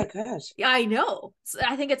that's then quite good. yeah, I know. So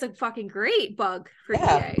I think it's a fucking great bug for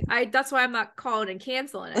Yeah. EA. I That's why I'm not calling and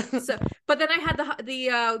canceling it. So, but then I had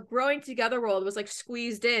the growing together world was like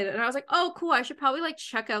squeezed in, and I was like, oh, cool. I should probably like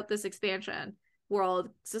check out this expansion world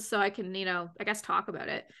just so I can, I guess talk about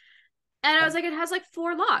it. And I Yeah. was like, it has like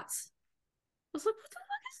four lots. I was like, what the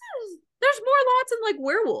fuck is this? There's more lots in like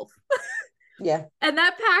werewolf. Yeah. And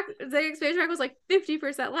that pack, the expansion pack was like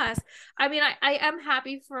 50% less. I mean, I am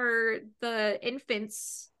happy for the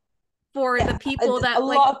infants, for the Yeah. people A that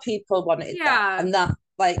like, lot of people wanted that, yeah, and that,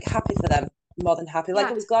 like, happy for them. More than happy. Like, I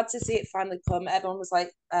yeah, was glad to see it finally come. Everyone was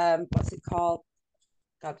like, what's it called?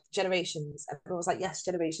 God, Generations. Everyone was like, yes,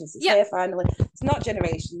 Generations. It's yeah. here finally. It's not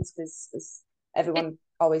Generations because, as It, everyone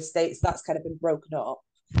always states, that's kind of been broken up.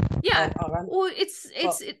 yeah. Around. Well,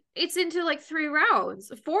 But it's into like 3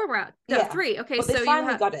 rounds, 4 rounds, no, yeah, three. Okay, but they so you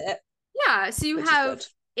finally have, got it, yeah, so you which is have good.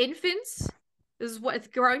 infants. This is what it's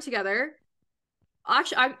growing together.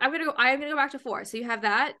 Actually, I'm gonna go back to four. So you have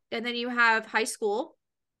that, and then you have high school,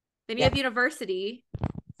 then you Yeah, have university,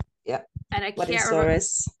 yeah. and I Wedding can't remember.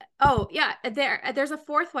 stories, Oh yeah, there's a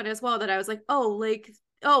fourth one as well that I was like, oh, like,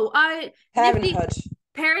 oh, I nifty parenthood.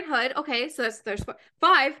 parenthood. Okay, so there's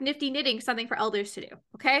five. Nifty knitting, something for elders to do.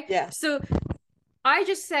 Okay, Yeah, so I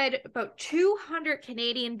just said about 200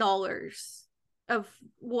 Canadian dollars of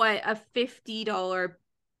what a $50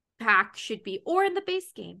 pack should be, or in the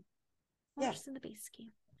base game, or yeah. just in the base game.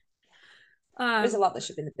 There's a Um, lot that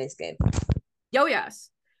should be in the base game. yo, yes,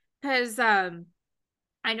 because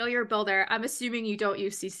I know you're a builder. I'm assuming you don't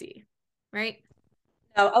use CC, right?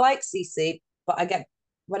 No, I like CC, but I get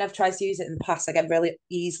when I've tried to use it in the past, I get really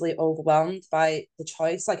easily overwhelmed by the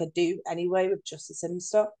choice. Like I do anyway with just the sim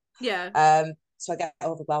stuff. Yeah. So I get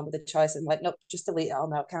overwhelmed with the choice and like, nope, just delete it. Oh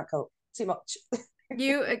no, can't go too much.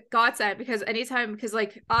 You godsend, because anytime, because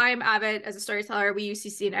like I'm avid as a storyteller, we use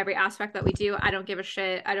CC in every aspect that we do. I don't give a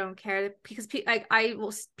shit. I don't care, because like I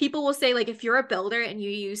will, people will say like, if you're a builder and you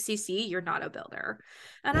use CC, you're not a builder,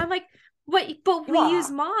 and I'm like, but You we use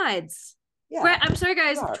are, mods. yeah, I'm sorry you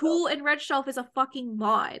guys, are a Tool builder. and Red Shelf is a fucking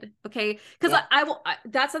mod, okay? Because Yeah, I will,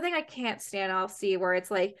 that's something I can't stand. I'll see where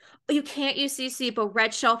it's like, you can't use CC, but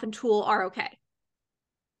Red Shelf and Tool are okay,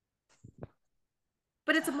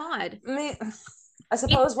 but it's a mod. I mean, I It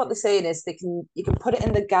suppose what they're saying is you can put it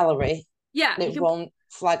in the gallery Yeah, and you it can. won't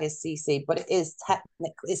flag as CC, but it is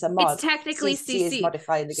technically it's a It's mod. technically CC is CC.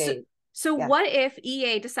 modifying the So, game. so Yeah, what if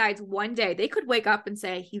EA decides one day they could wake up and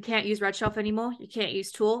say, you can't use Red Shelf anymore, you can't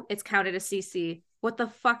use Tool, it's counted as CC. What the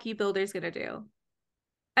fuck you builders gonna do?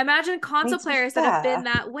 Imagine I mean console to be players that have been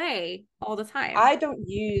fair, that way all the time. I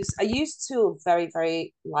use Tool very,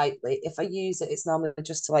 very lightly. If I use it, it's normally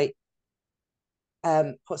just to like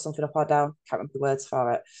put something up or down. Can't remember the words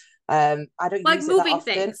for it. I don't Like use it that moving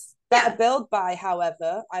often. things. Better Yeah. build by,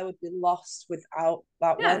 however, I would be lost without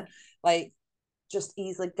that one. Yeah. Like just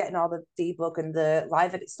easily getting all the debug and the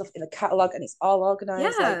live edit stuff in a catalog and it's all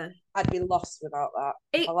organized. Like Yeah. I'd be lost without that.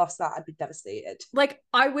 If I It, lost that, I'd be devastated. like,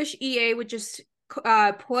 I wish EA would just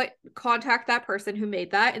contact that person who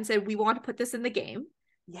made that and said, we want to put this in the game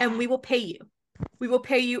and Yeah, we will pay you. We will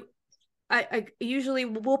pay you. I usually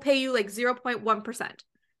will pay you like 0.1%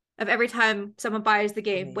 of every time someone buys the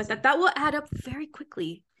game. With amazing. that will add up very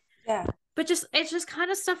quickly. Yeah, But just it's just kind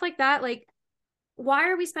of stuff like that. Like, why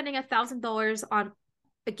are we spending $1,000 on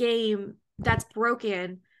a game that's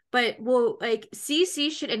broken? But well, like, CC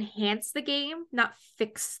should enhance the game, not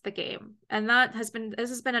fix the game. And this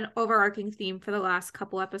has been an overarching theme for the last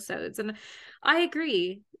couple episodes. And I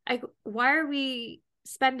agree. Why are we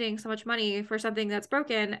spending so much money for something that's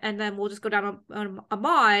broken, and then we'll just go down on a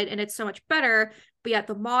mod and it's so much better, but yet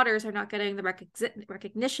the modders are not getting the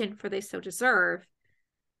recognition for they so deserve.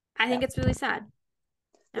 I yeah. think it's really sad, in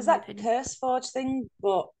There's my that opinion. curse forge thing,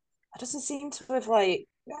 but it doesn't seem to have like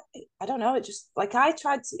I don't know. It just like I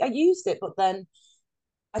used it, but then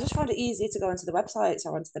I just found it easier to go into the websites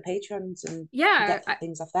or onto the Patreons and Yeah, get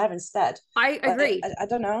things off there instead. I Like agree. I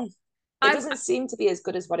don't know. It I doesn't seem to be as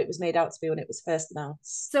good as what it was made out to be when it was first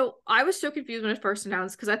announced. So I was so confused when it first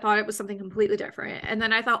announced because I thought it was something completely different, and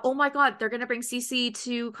then I thought, oh my god, they're gonna bring CC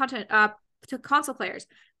to content to console players.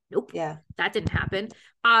 Nope, Yeah, that didn't happen.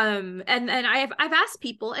 And I've asked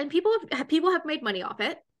people, and people have made money off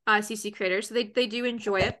it. CC creators, so they do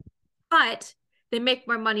enjoy okay, it, but they make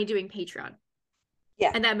more money doing Patreon,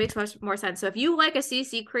 yeah, and that makes much more sense. So if you like a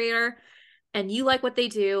CC creator and you like what they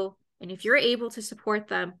do, and if you're able to support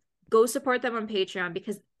them, go support them on Patreon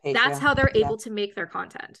because that's Patreon, how they're yeah, able to make their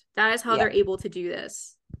content. That is how yeah, they're able to do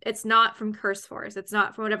this. It's not from Curse Force. It's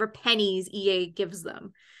not from whatever pennies EA gives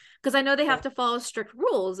them. Because I know they have okay, to follow strict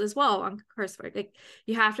rules as well on Curse Force. Like,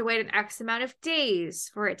 you have to wait an X amount of days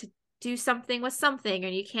for it to do something with something,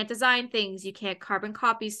 and you can't design things, you can't carbon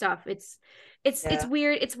copy stuff. It's yeah,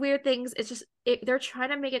 weird. It's weird things. It's just they're trying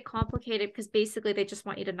to make it complicated because basically they just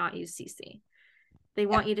want you to not use CC. They yeah,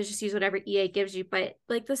 want you to just use whatever EA gives you. But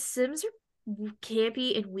like, the Sims are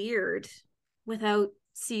campy and weird without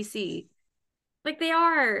CC. Like, they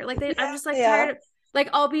are. Like, I'm yeah, just like they tired are. of, like,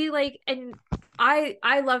 I'll be like, and I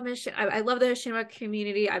love I love the Machinima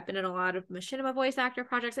community. I've been in a lot of Machinima voice actor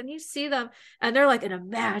projects, and you see them and they're like in a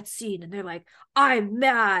mad scene and they're like, I'm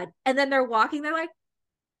mad. And then they're walking, they're like,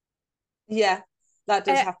 Yeah, that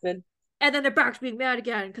does eh, happen. and then they're back to being mad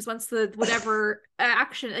again because once the whatever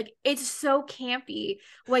action, like, it's so campy.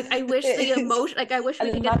 Like, I wish the It is, emotion, like, I wish and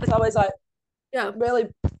we could then get Matt's the, always like yeah, really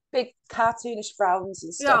big cartoonish frowns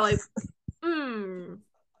and yeah, stuff. like, mm,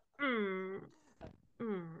 mm,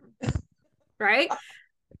 mm, right.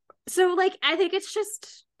 So, like, I think it's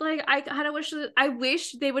just like, I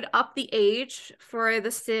wish they would up the age for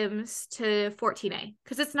The Sims to 14A,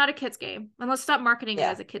 because it's not a kids game. And let's stop marketing it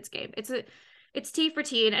Yeah, as a kids game. It's T for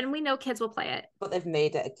teen, and we know kids will play it, but they've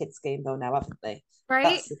made it a kids game though now, haven't they? right?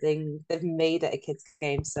 That's the thing. They've made it a kids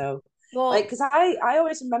game. So like, Well, because I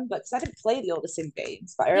always remember because I didn't play the older Sim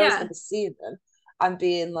games, but I always yeah. remember seeing them and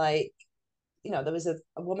being like, there was a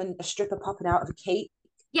woman, a stripper popping out of a cake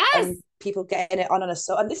Yes. and people getting it on a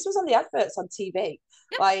sofa. And this was on the adverts on TV,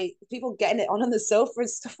 Yep. like people getting it on the sofa and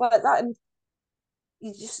stuff like that. And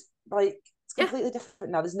you just like, it's Yeah. completely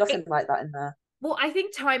different now. There's Okay. nothing like that in there. Well, I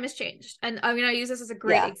think time has changed. And I'm going to use this as a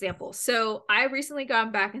great Yeah, example. So I recently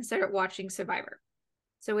gone back and started watching Survivor.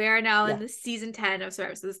 So we are now in yeah, the season 10 of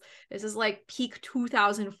Survivor. So this is like peak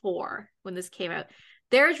 2004 when this came out.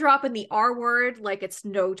 They're dropping the R word like it's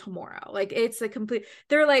no tomorrow. Like, it's a complete,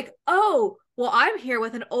 they're like, oh, well, I'm here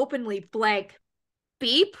with an openly blank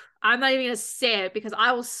beep. I'm not even going to say it because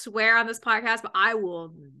I will swear on this podcast, but I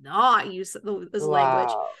will not use this language.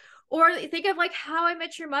 wow, Or think of like How I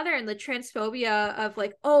Met Your Mother and the transphobia of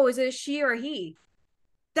like, oh, is it a she or a he?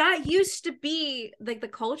 That used to be like the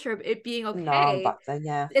culture of it being no, okay. back then,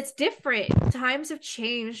 yeah, It's different. Times have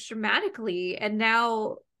changed dramatically, and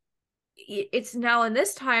now it's now in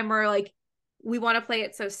this time where, like, we want to play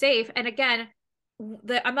it so safe. And again,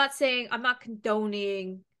 I'm not saying, I'm not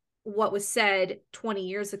condoning what was said 20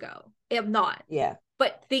 years ago. I'm not. yeah,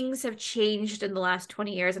 But things have changed in the last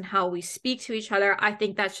 20 years and how we speak to each other. I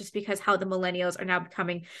think that's just because how the millennials are now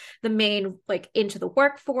becoming the main, like, into the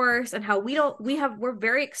workforce, and how we're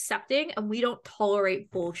very accepting and we don't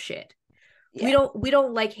tolerate bullshit. We yeah. don't we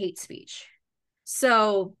don't like hate speech.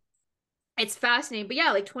 So it's fascinating. But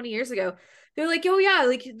yeah, like 20 years ago, they're like, oh yeah,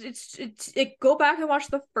 like, go back and watch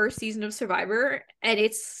the first season of Survivor, and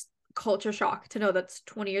it's culture shock to know that's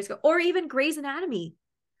 20 years ago. Or even Grey's Anatomy.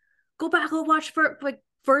 Go back and watch for like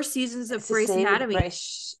first seasons of It's the Grey's same with Anatomy.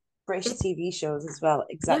 British It's TV shows as well,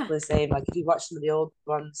 yeah, exactly the same. Like if you watch some of the old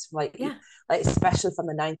ones, yeah. like especially from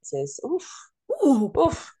the 90s, oof, Ooh,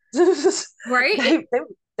 oof. right?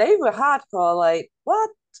 They were hardcore, like, what?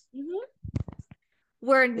 Mhm.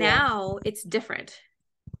 Where Yeah, now it's different.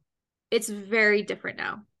 It's very different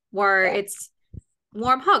now. Where yeah, it's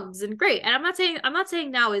warm hugs and great. And I'm not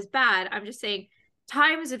saying now is bad. I'm just saying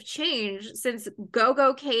times have changed since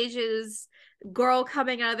go-go cages, girl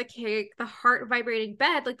coming out of the cake, the heart vibrating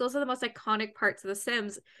bed. Like those are the most iconic parts of The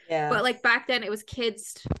Sims. yeah. But like back then it was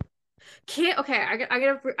okay, I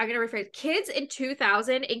gotta rephrase. Kids in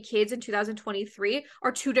 2000 and kids in 2023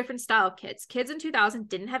 are two different style of kids. Kids in 2000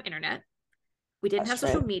 didn't have internet. We didn't That's have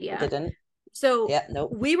social true. They media. didn't. So Yeah,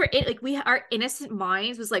 nope. we were in like we our innocent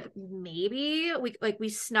minds was like maybe we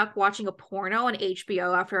snuck watching a porno on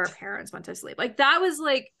HBO after our parents went to sleep. Like that was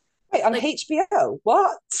Wait, on like HBO?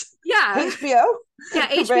 What? yeah. HBO? Yeah,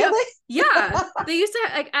 HBO. Really? Yeah. They used to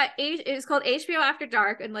like at age it was called HBO After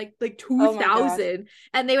Dark in like Oh my God. 2000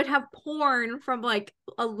 and they would have porn from like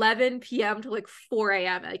 11 p.m. to like 4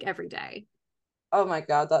 a.m. like every day. Oh my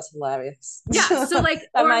God, that's hilarious. Yeah, so like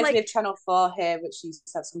That or reminds me like of Channel 4 here, which used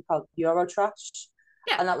to have something called Eurotrash.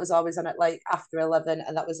 yeah. And that was always on at like after 11.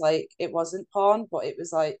 And that was like, it wasn't porn, but it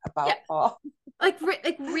was like Yeah, about porn. like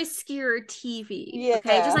riskier TV,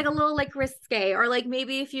 okay? Just Yeah. like a little like risque, or like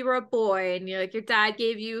maybe if you were a boy and you're like your dad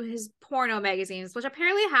gave you his porno magazines, which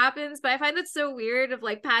apparently happens, but I find that so weird of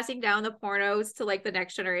like passing down the pornos to like the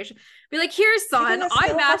next generation. Be like, here, Do you think son, that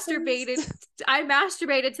still happens? I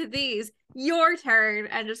masturbated to these. Your turn,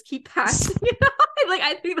 and just keep passing it on. Like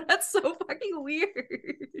I think that's so fucking weird.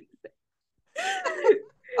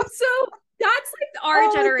 So that's like our Oh my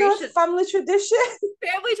God, generation family tradition.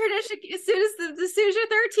 family tradition. As soon as you're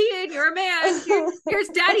 13, you're a man. Here's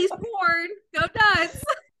daddy's porn. Go nuts.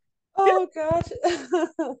 Oh God.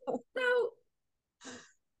 So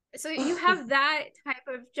so you have that type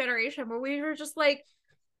of generation where we were just like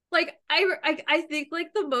I think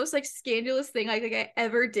like the most like scandalous thing I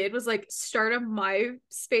ever did was like start a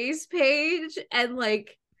MySpace page and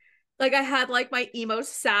like I had like my emo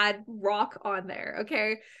sad rock on there.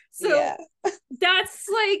 Okay. So Yeah. that's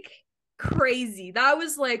like crazy. That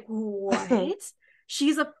was like, what?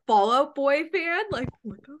 She's a Fallout Boy fan? Like,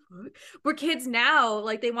 what the fuck? Where kids now,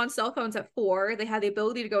 like, they want cell phones at 4. They have the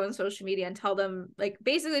ability to go on social media and tell them, like,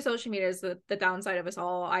 basically, social media is the downside of us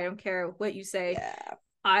all. I don't care what you say. Yeah.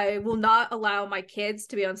 I will not allow my kids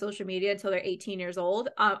to be on social media until they're 18 years old.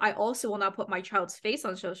 I also will not put my child's face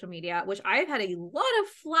on social media, which I've had a lot of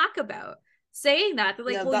flack about saying that. They're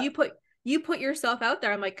like, No, well, that, you put yourself out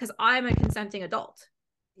there. I'm like, because I'm a consenting adult.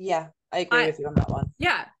 yeah, I agree I with you on that one.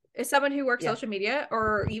 yeah, as someone who works Yeah. social media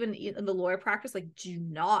or even in the lawyer practice, like do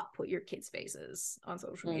not put your kids' faces on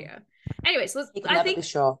social Mm. media. Anyways, You can I never be think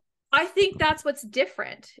sure. I think that's what's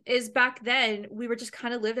different is back then we were just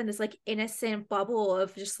kind of lived in this like innocent bubble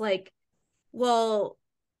of just like, well,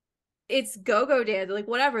 it's go-go dance, like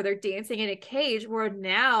whatever, they're dancing in a cage, where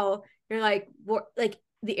now you're like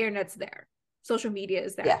the internet's there, social media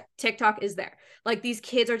is there, Yeah. TikTok is there, like these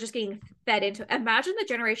kids are just getting fed into. Imagine the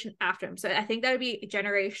generation after them. So I think that would be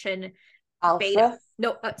generation beta. Alpha.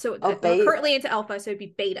 No, Oh, we're beta. currently into alpha, so it'd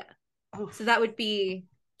be beta. Oh, So that would be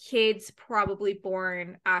kids probably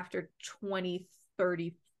born after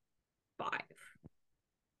 2035.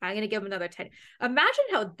 I'm gonna give them another 10. Imagine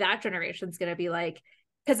how that generation's gonna be like,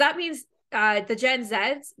 because that means the Gen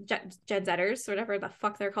Zers, whatever the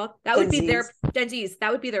fuck they're called, that would Gen be their Zs. Gen Zs,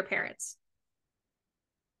 that would be their parents.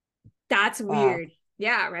 That's Wow. weird.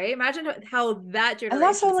 Yeah, right. Imagine how that And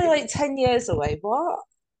that's generation's only gonna like be. 10 years away. What?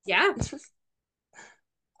 Yeah,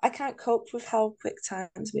 I can't cope with how quick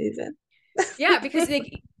time's moving. yeah, because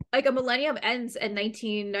like a millennium ends in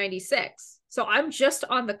 1996, so I'm just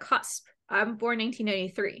on the cusp. I'm born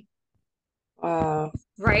 1993, Wow.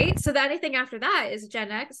 right? So that anything after that is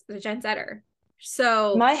Gen X, the Gen Zer. In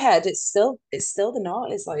So my head, it's still the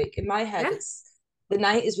noughties. Like in my head, yeah, it's the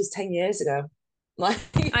 90s was 10 years ago. Like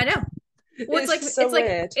I know. Well, it's like it's so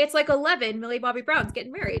weird. it's like 11. Millie Bobby Brown's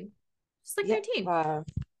getting married. She's like Yeah. 19. Wow.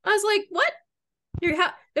 I was like, what?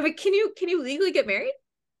 They're like, can you legally get married?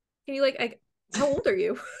 Can you like how old are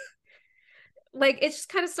you? Like it's just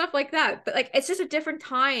kind of stuff like that. But like it's just a different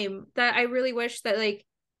time that I really wish that like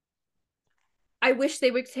I wish they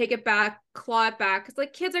would take it back, claw it back, because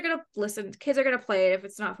like kids are gonna listen, kids are gonna play it if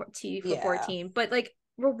it's not for TV for Yeah. 14. But like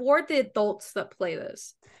reward the adults that play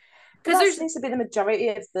this. But Because that there's seems to be the majority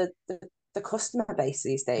of the customer base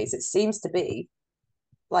these days. It seems to be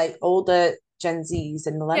like older Gen Zs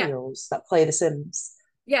and yeah, millennials that play The Sims.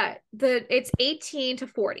 yeah, it's 18 to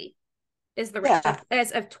 40 is the range Yeah.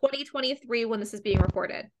 as of 2023 when this is being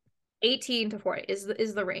recorded. 18 to 40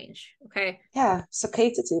 is the range. Okay. Yeah, so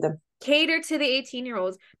cater to them. Cater to the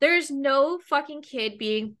 18-year-olds. There's no fucking kid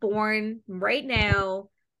being born right now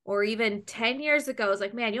or even 10 years ago is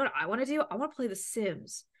like, man, you know what I want to do? I want to play The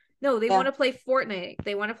Sims. No, they want Yeah, to play Fortnite.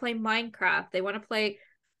 They want to play Minecraft. They want to play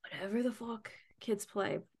whatever the fuck kids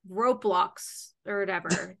play. Roblox or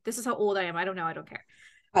whatever. This is how old I am. I don't know. I don't care.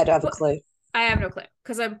 I don't have a But clue. I have no clue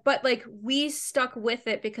because but like we stuck with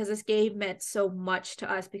it because this game meant so much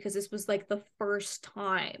to us because this was like the first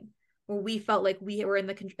time where we felt like we were in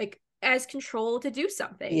the like as control to do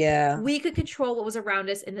something. Yeah. We could control what was around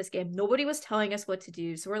us in this game. Nobody was telling us what to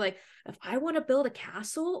do. So we're like, if I want to build a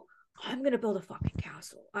castle, I'm gonna build a fucking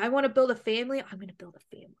castle. I want to build a family, I'm gonna build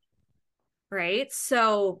a family. Right.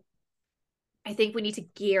 So I think we need to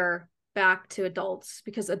gear back to adults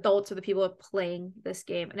because adults are the people playing this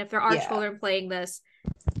game. And if there are Yeah. children playing this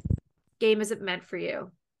game, isn't meant for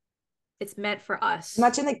you. It's meant for us.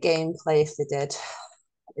 Imagine the gameplay if they did.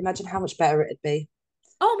 Imagine how much better it'd be.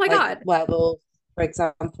 Oh my Like god. werewolf, for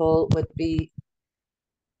example, would be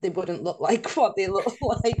they wouldn't look like what they look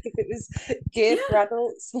like if it was geared for Yeah.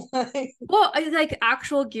 adults. Like, Well, I like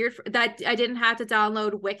actual geared for that. I didn't have to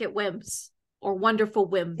download Wicked Whims or Wonderful yeah,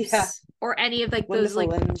 Whims or any of like those wonderful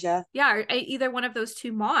like limbs. Yeah, yeah, either one of those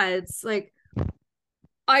two mods. Like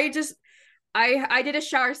I just I did a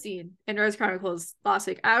shower scene in Rose Chronicles last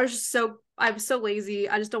week. I'm so lazy.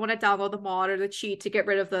 I just don't want to download the mod or the cheat to get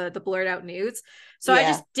rid of the blurred out nudes. So I yeah.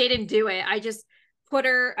 just didn't do it. I put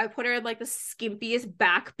her in like the skimpiest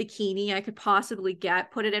back bikini I could possibly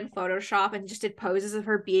get, put it in Photoshop and just did poses of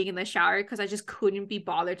her being in the shower because I just couldn't be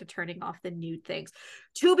bothered to turning off the nude things.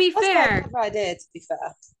 To be That's quite a fair, clever idea. To be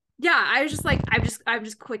fair. yeah, I was just like, I'm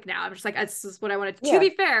just quick now. I'm just like, this is what I wanted. To Yeah.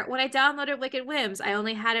 be fair, when I downloaded Wicked Whims, I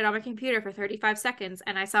only had it on my computer for 35 seconds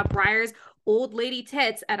and I saw Briar's old lady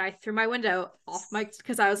tits and I threw my window off my,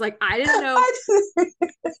 because I was like, I didn't know. I did,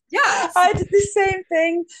 Yeah. I did the same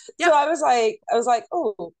thing. So Yep. I was like,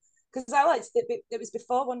 oh, because I liked it. It was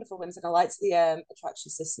before Wonderful Winds, and I liked the attraction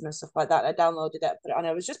system and stuff like that. And I downloaded it, put it on.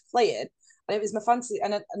 I was just playing, and it was my fancy.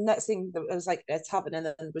 And the next thing, that was like a tavern, and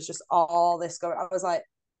then there was just all this going. I was like,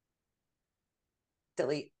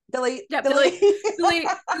 delete, delete, Yep. delete. Delete.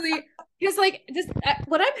 Because like just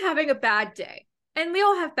when I'm having a bad day, and we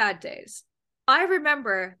all have bad days, I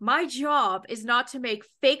remember my job is not to make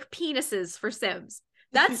fake penises for Sims.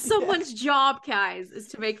 That's Yeah. someone's job, guys, is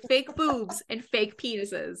to make fake boobs and fake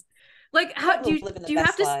penises. Like, how People living the do you have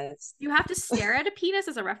best to lives. you have to stare at a penis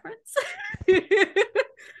as a reference? Like,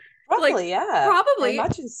 Probably, yeah. I probably.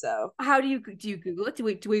 imagine so. How do you Google it? Do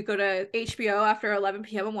we go to HBO after 11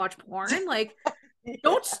 p.m. and watch porn? Like, Yeah.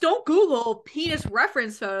 don't Google penis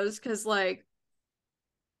reference photos because like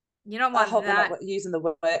you don't I want hope they're not that. using the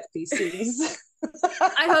work PCs.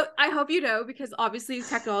 I hope you know because obviously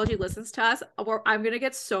technology listens to us. Or I'm gonna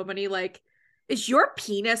get so many like, is your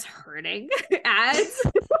penis hurting ads?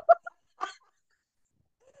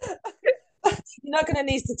 You're not going to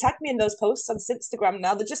need to tag me in those posts on Instagram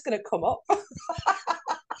now. They're just going to come up.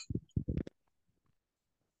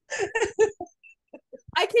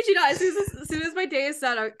 I kid you not. As soon as my day is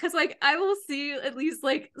done, because like I will see at least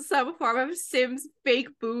like some form of Sims fake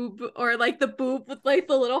boob or like the boob with like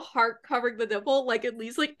the little heart covering the nipple, like at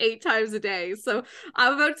least like 8 times a day. So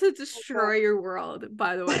I'm about to destroy your world.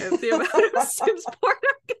 By the way, of the amount of Sims porn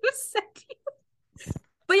I'm gonna send you.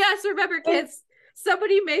 But yes, remember, kids,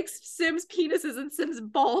 somebody makes Sims penises and Sims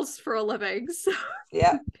balls for a living. So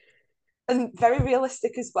Yeah. And very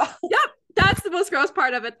realistic as well. yep, that's the most gross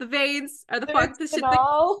part of it. The veins are the fuck the And shit.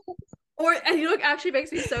 all. Or and you know what actually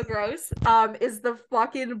makes me so gross? Is the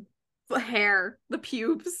fucking hair, the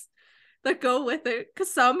pubes that go with it.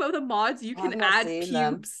 Because some of the mods you I've can not add seen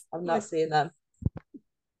them. pubes. I've not Like seen them.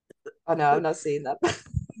 Oh no, I've not seen them.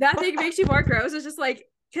 that thing makes you more gross. It's just like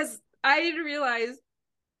because I didn't realize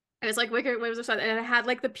and it's like Wicked Waves or something, and I had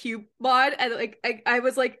like the pube mod, and like I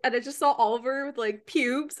was like, and I just saw Oliver with like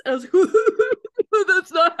pubes, and I was like,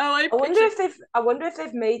 that's not how I pictured. I wonder if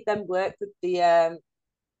they've made them work with the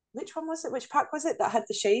which one was it? Which pack was it that had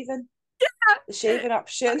the shaving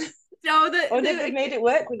option? No, I wonder if they've like, made it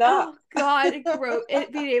work with that. oh god,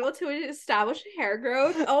 being able to establish hair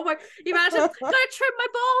growth. Oh my, imagine gotta trim my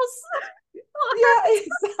balls. Yeah,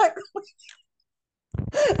 exactly.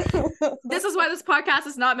 This is why this podcast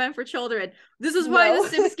is not meant for children. This is why No. the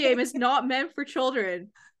Sims game is not meant for children.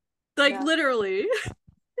 Like Yeah. literally.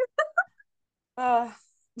 Uh,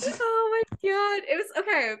 Oh my god. It was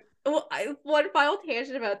okay. Well, one final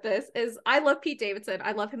tangent about this is I love Pete Davidson.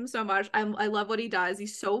 I love him so much. I love what he does.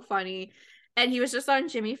 He's so funny. And he was just on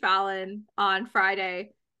Jimmy Fallon on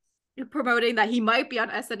Friday promoting that he might be on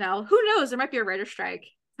SNL. Who knows? There might be a writer strike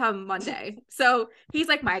come Monday. So he's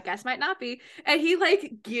like, my guess might not be. And he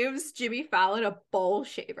like gives Jimmy Fallon a bowl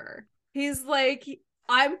shaver. He's like,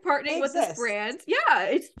 I'm They partnering with this exist. brand. Yeah,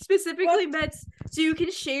 it's specifically What? meant so you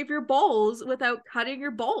can shave your bowls without cutting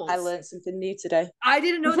your I bowls. learned something new today. I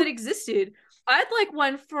didn't know that existed. I'd like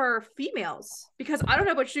one for females because I don't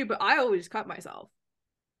know about you, but I always cut myself.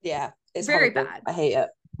 Yeah, it's Very horrible. bad. I hate it.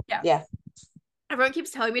 Yeah. Yeah. Everyone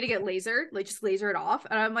keeps telling me to get lasered, like just laser it off.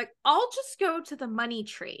 And I'm like, I'll just go to the money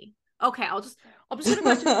tree. Okay, I'm just gonna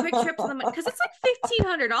go take a quick trip to the money because it's like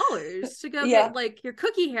 $1,500 to go Yeah. get like your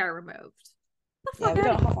cookie hair removed. The Yeah, fuck we out of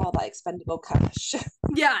don't here. have all that expendable cash.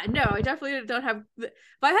 Yeah, no, I definitely don't have. If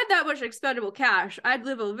I had that much expendable cash, I'd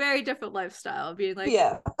live a very different lifestyle. Being like,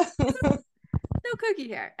 Yeah. no cookie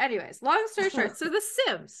hair. Anyways, long story short, so The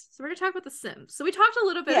Sims. So we're gonna talk about The Sims. So we talked a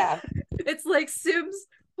little bit. Yeah. It's like Sims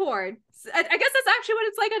porn. I guess that's actually what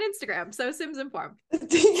it's like on Instagram. So Sims and porn.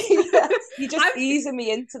 Yeah. You're just I'm easing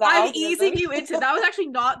me into that I'm algorithm. easing you into that was actually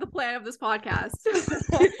not the plan of this podcast.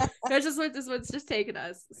 That's just what this one's just taken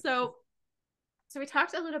us. So we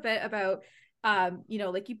talked a little bit about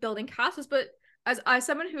like you building castles, but as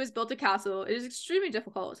someone who has built a castle, it is extremely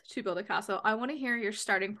difficult to build a castle. I want to hear your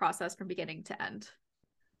starting process from beginning to end.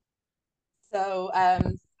 So I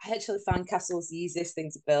actually found castles the easiest thing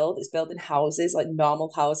to build. It's building houses, like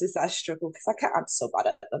normal houses that I struggle because I'm so bad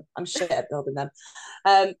at them. I'm shit at building them.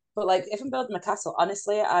 But like if I'm building a castle,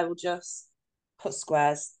 honestly, I will just put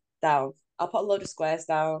squares down. I'll put a load of squares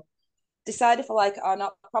down. Decide if I like it or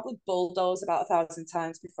not. Probably bulldoze about 1,000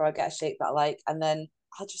 times before I get a shape that I like, and then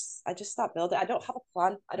I just start building. I don't have a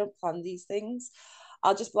plan. I don't plan these things.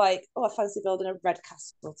 I'll just be like, oh, I fancy building a red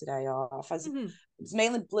castle today, or I fancy Mm-hmm. it's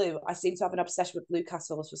mainly blue. I seem to have an obsession with blue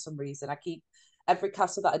castles for some reason. I keep every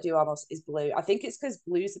castle that I do almost is blue. I think it's because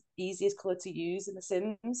blue is the easiest color to use in The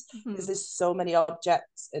Sims Mm-hmm. because there's so many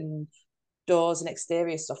objects and doors and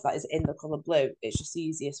exterior stuff that is in the color blue. It's just the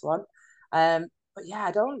easiest one. But yeah,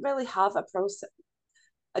 I don't really have a process.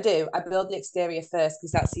 I do. I build the exterior first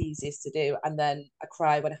because that's the easiest to do, and then I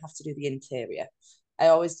cry when I have to do the interior. I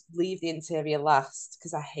always leave the interior last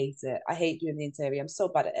because I hate it. I hate doing the interior. I'm so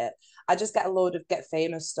bad at it. I just get a load of get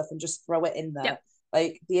famous stuff and just throw it in there. Yep.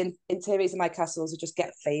 Like the interiors of my castles are just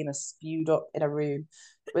get famous spewed up in a room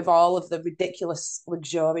with all of the ridiculous,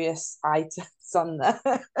 luxurious items on there.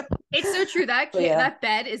 It's so true. But yeah, That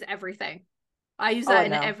bed is everything. I use oh, I that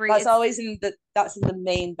in know. every That's it's always that's in the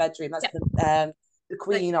main bedroom. That's yeah, the like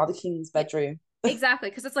queen or the king's yeah, bedroom. exactly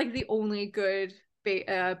because it's like the only good bed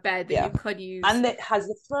that you Yeah. could use. And it has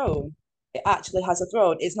a throne. It actually has a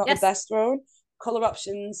throne. It's not the Yes. best throne. Color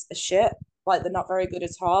options are shit. Like they're not very good at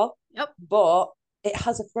all. Yep. But it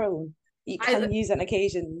has a throne. You I can use it on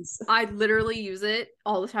occasions. I literally use it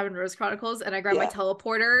all the time in Rose Chronicles, and I grab my Yeah.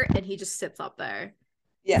 teleporter, and he just sits up there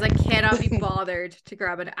because Yeah. I cannot be bothered to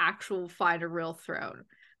grab an actual find a real throne.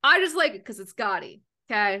 I just like it because it's gaudy.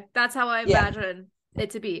 Okay, that's how I Yeah. imagine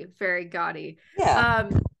it to be, very gaudy. Yeah.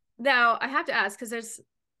 Now I have to ask because there's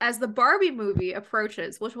as the Barbie movie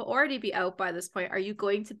approaches, which will already be out by this point, are you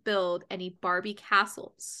going to build any Barbie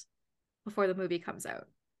castles before the movie comes out?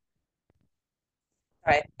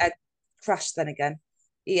 All right. I crashed then again.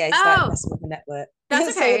 EA started Oh, messing with my network.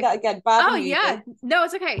 that's Say okay. that again. Barbie Oh yeah. movie. No,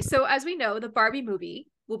 it's okay. So as we know, the Barbie movie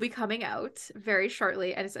will be coming out very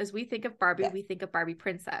shortly. And as we think of Barbie, Yeah. we think of Barbie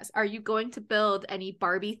Princess. Are you going to build any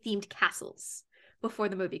Barbie themed castles before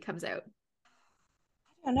the movie comes out?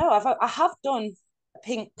 I don't know. I have done a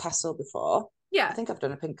pink castle before. I Yeah. think I've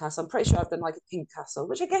done a pink castle. I'm pretty sure I've done like a pink castle,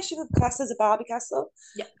 which I guess you could class as a Barbie castle.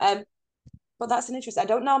 Yeah. But that's an interest. I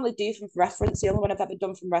don't normally do from reference. The only one I've ever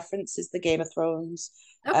done from reference is the Game of Thrones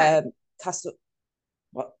Okay. castle.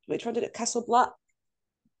 Which one did it? Castle Black,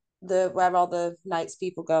 the where all the knights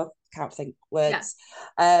people go. Can't think Yeah. words.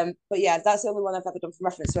 But yeah, that's the only one I've ever done from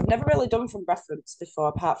reference. So I've never really done from reference before,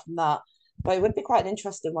 apart from that. But it would be quite an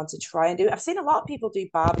interesting one to try and do. I've seen a lot of people do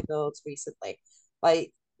Barbie builds recently.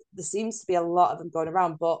 Like there seems to be a lot of them going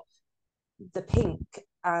around, but the pink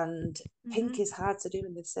and pink Mm-hmm. is hard to do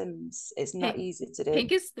in The Sims. It's not Pink. easy to do.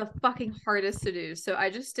 Pink is the fucking hardest to do. So I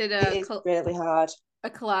just did It is really hard. a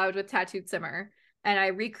collab with Tattooed Simmer, and I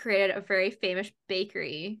recreated a very famous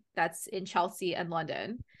bakery that's in Chelsea and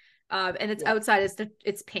London. And it's Yeah. outside.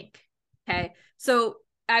 It's pink. Okay, so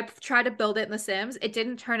I tried to build it in The Sims. It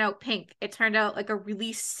didn't turn out pink. It turned out like a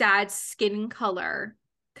really sad skin color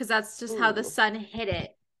because that's just how the Ooh. sun hit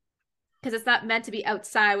it. Because it's not meant to be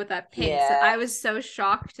outside with that pink. So Yeah. I was so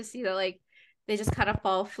shocked to see that like they just kind of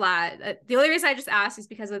fall flat. The only reason I just asked is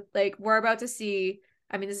because of, like we're about to see.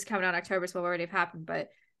 I mean, this is coming out in October, so it already have happened, but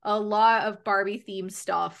a lot of Barbie themed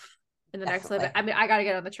stuff in the next little bit. Definitely. I mean, I gotta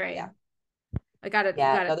get on the Yeah. train. I got it.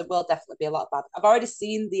 Yeah, Got no, it. there will definitely be a lot of bad. I've already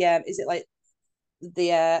seen the is it like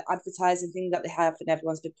the advertising thing that they have, and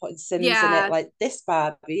everyone's been putting Sims in it, Yeah. like this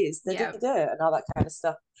Barbie is the Yeah. and all that kind of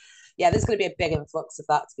stuff. Yeah, there's going to be a big influx of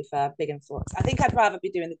that. To be fair, big influx. I think I'd rather be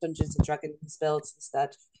doing the Dungeons and Dragons builds instead.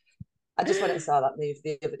 I just went and saw that movie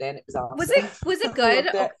the other day, and it was awesome. Was it I good?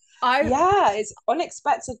 loved it. Okay, I Yeah, it's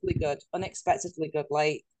unexpectedly good. Unexpectedly good.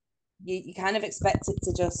 Like you kind of expect it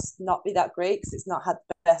to just not be that great because it's not had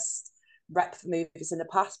the best rep for movies in the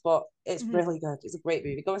past, but it's mhm. really good. It's a great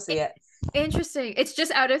movie. Go and see It, it. interesting. It's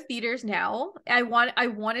just out of theaters now. I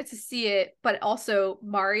wanted to see it, but also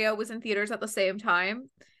Mario was in theaters at the same time.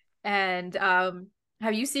 And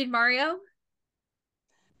have you seen Mario?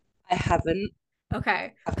 I haven't.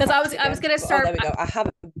 Okay. I've Because clocked it I was again. gonna But, oh, start there we go. I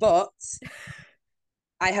haven't, but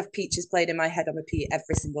I have Peaches played in my head on repeat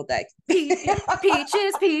every single day. Peaches,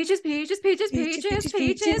 peaches, peaches, peaches, Peaches, peaches, peaches, peaches,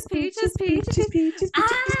 peaches, peaches, peaches, peaches, peaches, peaches. peaches, peaches, I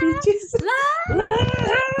peaches.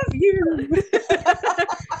 Love you. love.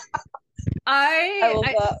 I I love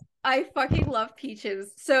I that. I fucking love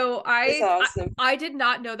Peaches. So It's awesome. I did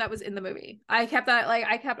not know that was in the movie. I kept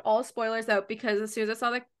all spoilers out because as soon as I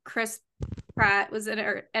saw that Chris Pratt was in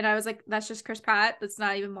it, and I was like, that's just Chris Pratt. That's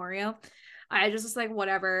not even Mario. I just was like,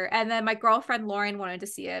 whatever. And then my girlfriend Lauren wanted to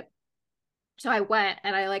see it. So I went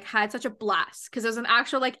and I like had such a blast because it was an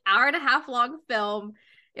actual like hour and a half long film.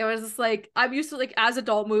 It was just like I'm used to like as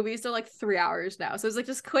adult movies, they're like 3 hours now. So it was like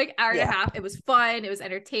just quick hour and a Yeah. half. It was fun, it was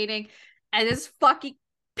entertaining. And this fucking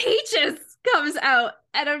Peaches comes out,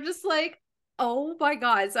 and I'm just like, oh my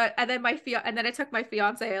god. And then and then I took my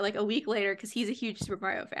fiance like a week later because he's a huge Super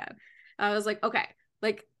Mario fan. I was like, okay,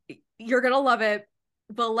 like you're gonna love it,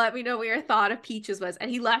 but let me know what your thought of Peaches was. And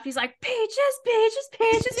he left. He's like, Peaches, Peaches,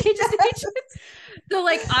 Peaches, Peaches, Peaches. So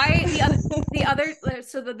like the other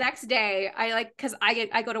so the next day I like because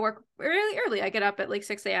I go to work really early. I get up at like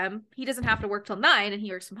 6 a.m. He doesn't have to work till 9 and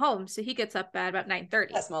he works from home. So he gets up at about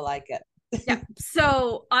 9:30. That's more like it. Yeah.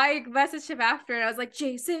 So I messaged him after and I was like,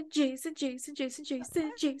 Jason, Jason, Jason, Jason,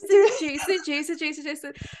 Jason, Jason, Jason, Jason, Jason,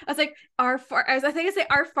 Jason. I was like, I think I say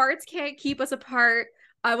our farts can't keep us apart.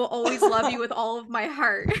 I will always love you with all of my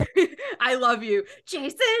heart. I love you.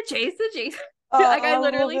 Jason, Jason, Jason. Oh, Like I I love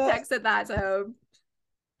literally it. texted that to him.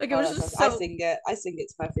 Like it Oh, was that's just awesome. I so sing it. I sing it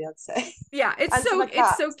to my fiance yeah, and to my it's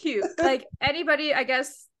cat. so cute. Like anybody, I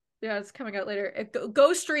guess yeah, it's coming out later.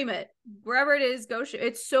 Go stream it wherever it is.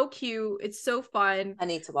 It's so cute. It's so fun. I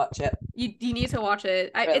need to watch it. You need to watch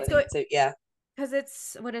it. I really It's going need to. Yeah. because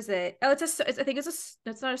it's what is it? Oh, I think it's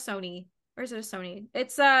not a Sony. Or is it a Sony?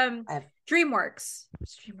 It's I have. DreamWorks.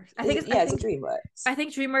 It's DreamWorks. Yeah, it's a DreamWorks. I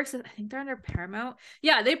think DreamWorks. I think they're under Paramount.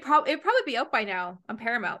 Yeah, it'd probably be out by now on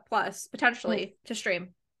Paramount Plus Mm. potentially to stream.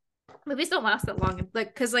 Movies don't last that long, like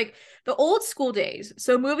because like the old school days.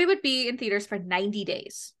 So a movie would be in theaters for 90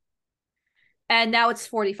 days, and now it's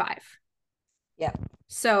 45. Yeah, because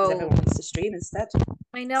So everyone wants to stream instead.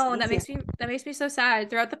 I It's know, and easier. that makes me so sad.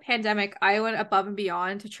 Throughout the pandemic, I went above and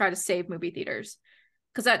beyond to try to save movie theaters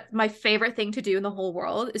because that my favorite thing to do in the whole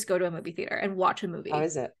world is go to a movie theater and watch a How movie.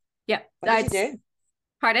 is it? Yeah, What did you that's do?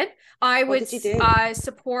 pardon. I What would did you do?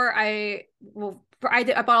 support. I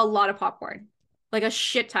bought a lot of popcorn, like a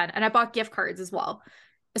shit ton, and I bought gift cards as well,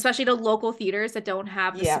 especially to local theaters that don't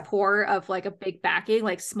have the Yeah, support of like a big backing,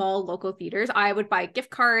 like small local theaters. I would buy gift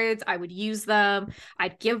cards. I would use them.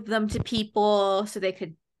 I'd give them to people so they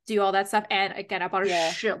could do all that stuff. And again, I bought a yeah,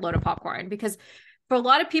 shitload of popcorn because for a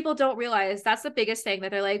lot of people don't realize that's the biggest thing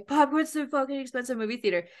that they're like popcorn's so fucking expensive movie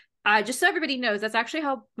theater. Just so everybody knows, that's actually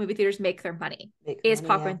how movie theaters make their money make is money. Yeah,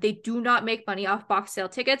 popcorn. They do not make money off box sale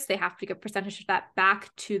tickets. They have to give a percentage of that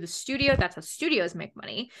back to the studio. That's how studios make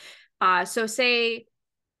money. So say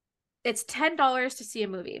it's $10 to see a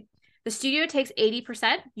movie. The studio takes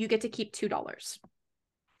 80%, you get to keep $2.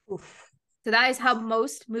 oof. So that is how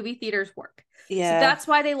most movie theaters work. So Yeah, it's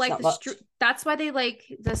not much. that's why they like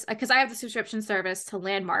this because I have the subscription service to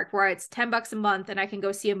Landmark where it's $10 a month and I can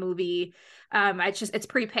go see a movie. It's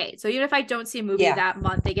prepaid. So even if I don't see a movie Yeah, that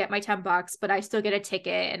month, they get my $10, but I still get a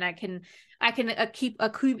ticket and I can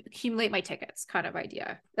accumulate my tickets kind of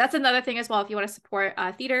idea. That's another thing as well. If you want to support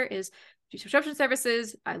theater is do subscription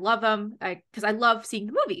services. I love them because I love seeing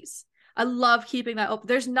the movies. I love keeping that open.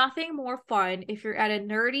 There's nothing more fun if you're at a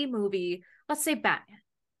nerdy movie. Let's say Batman.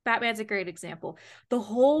 Batman's a great example. The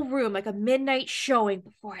whole room, like a midnight showing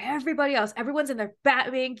before everybody else, everyone's in their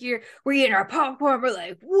Batman gear. We're eating our popcorn. We're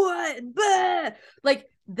like, what? Bah! Like,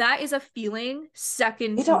 that is a feeling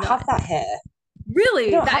second we to don't have none. that here.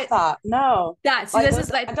 We Really? don't have that. No, See, like this is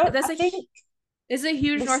there's. I like, don't. I think this is a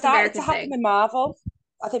huge they've North started to American have them thing. in Marvel.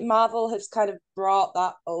 I think Marvel has kind of brought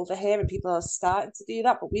that over here, and people are starting to do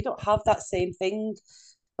that. But we don't have that same thing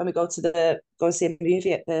when we go and see a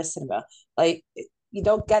movie at the cinema. Like you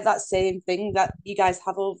don't get that same thing that you guys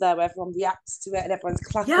have over there where everyone reacts to it and everyone's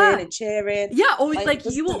clapping Yeah. and cheering. Yeah, or Like it like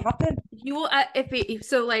doesn't happen. you will if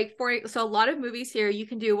so like for so a lot of movies here you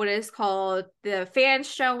can do what is called the fan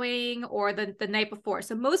showing or the night before.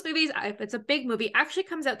 So most movies, if it's a big movie, actually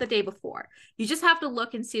comes out the day before. You just have to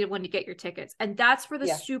look and see it when you get your tickets, and that's for the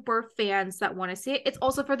Yeah, super fans that want to see it. It's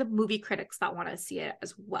also for the movie critics that want to see it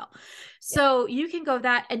as well. yeah, So you can go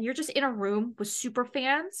that, and you're just in a room with super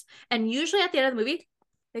fans, and usually at the end of the movie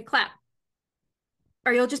they clap,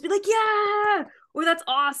 or you'll just be like, yeah, or that's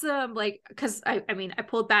awesome. Like, because I mean, I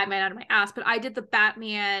pulled Batman out of my ass, but I did the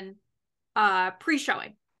Batman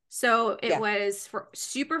pre-showing. So it yeah, was for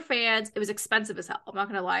super fans. It was expensive as hell. I'm not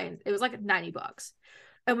gonna lie. It was like $90.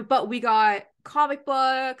 But we got comic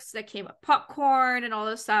books that came with popcorn and all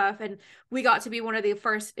this stuff. And we got to be one of the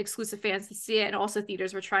first exclusive fans to see it. And also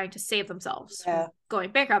theaters were trying to save themselves yeah. from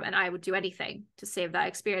going bankrupt. And I would do anything to save that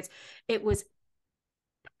experience. It was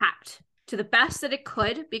packed to the best that it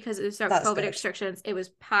could because of the That's COVID good. restrictions. It was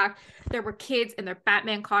packed. There were kids in their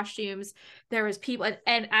Batman costumes. There was people,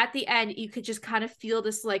 and at the end, you could just kind of feel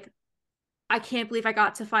this like, I can't believe I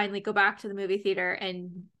got to finally go back to the movie theater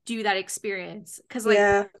and do that experience. Because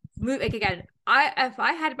Yeah. like again, if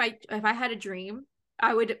I had a dream,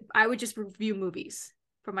 I would just review movies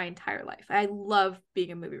for my entire life. I love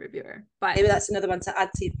being a movie reviewer, but Maybe that's another one to add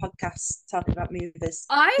to your podcast, talking about movies.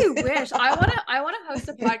 I wish I want to host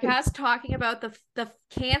a podcast talking about the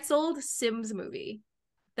canceled Sims movie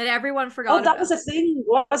that everyone Oh, forgot that was about. a thing,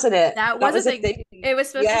 wasn't it? That That was a was a thing. thing. It was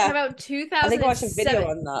supposed to come Yeah. out in I think I watched a video 2007.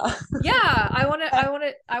 on that. Yeah, I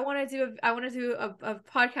want to do a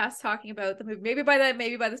podcast talking about the movie. Maybe by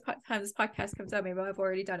this time this podcast comes out, maybe I've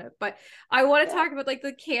already done it. But I want to Yeah. talk about like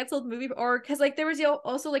the canceled movie, or because like there was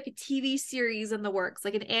also like a TV series in the works,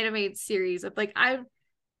 like an animated series of like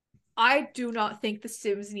I do not think The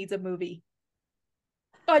Sims needs a movie.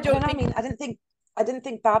 I I don't don't know. I think. mean, I didn't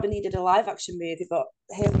think Barbie needed a live action movie, but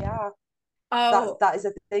here we are. Oh, That is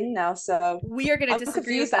a thing now. So we are going to I'm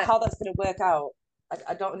disagree with confused at that. how that's going to work out.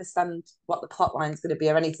 I don't understand what the plot line is going to be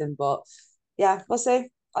or anything, but yeah, we'll see.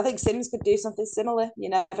 I think Sims could do something similar. You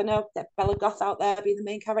never know. Get Bella Goth out there being the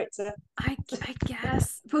main character. I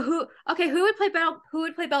guess, but who? Okay, who would play Belle? Who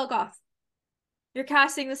would play Belle Goth? You're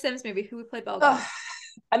casting The Sims movie. Who would play Belle Goth? Oh,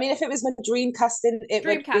 I mean, if it was my dream casting,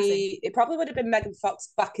 Dream casting. it probably would have been Megan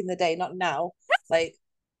Fox back in the day, not now. Like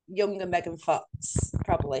younger Megan Fox,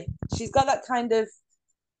 probably. She's got that kind of,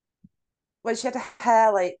 when she had a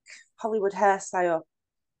hair like Hollywood hairstyle,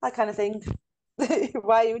 that kind of thing.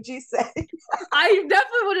 Why would you say? I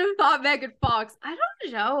definitely would have thought Megan Fox. I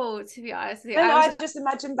don't know, to be honest with you. I don't I know. was I just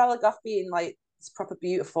imagine Bella Goth being like this proper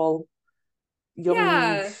beautiful, young,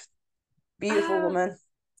 yeah. beautiful Uh, woman.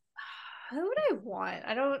 who would I want?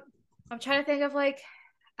 I don't. I'm trying to think of like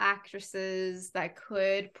actresses that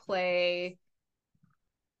could play.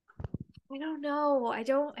 I don't know. I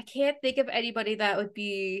can't think of anybody that would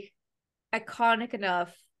be iconic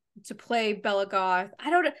enough to play Bella Goth. I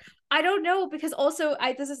don't know because also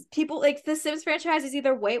I this is people like the Sims franchise is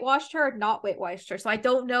either whitewashed her or not whitewashed her. So I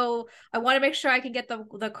don't know. I want to make sure I can get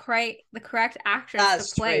the correct actress to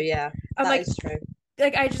That's true. play. Yeah, I'm that is true.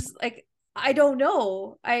 I just like I don't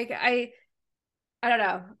know. I don't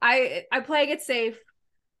know. I'm playing it safe.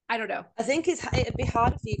 I don't know. I think it'd be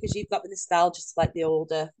harder for you because you've got the nostalgia to like the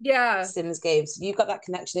older Yeah. Sims games. You've got that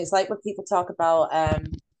connection. It's like when people talk about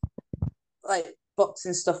like books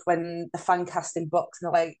and stuff when the fan casting books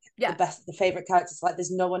and they're like Yeah. the favorite characters. Like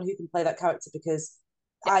there's no one who can play that character because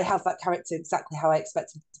Yeah. I have that character exactly how I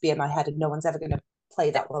expect him to be in my head, and no one's ever going to play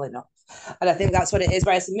Yeah. that well enough. And I think that's what it is.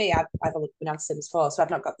 Whereas for me, I've only been on Sims 4, so I've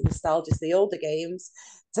not got the nostalgia to the older games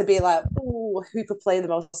to be like, oh, who could play the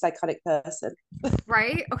most iconic person?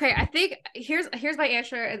 Right? Okay, I think here's my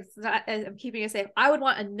answer. It's not, I'm keeping it safe. I would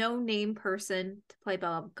want a no-name person to play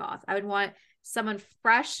Bella Goth. I would want someone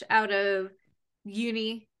fresh out of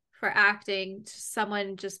uni for acting,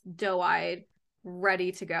 someone just doe-eyed,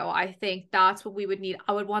 ready to go. I think that's what we would need.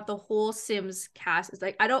 I would want the whole Sims cast. It's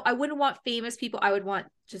like I wouldn't want famous people. I would want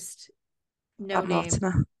just no About name.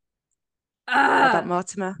 Mortimer. What Ah, about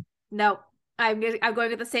Mortimer? no. I'm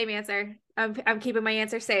going with the same answer. I'm keeping my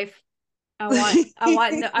answer safe. I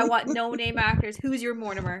want no name actors. Who's your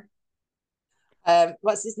Mortimer?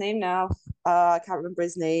 What's his name now? I can't remember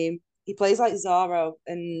his name. He plays like Zorro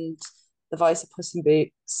and the voice of Puss in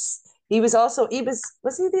Boots. Was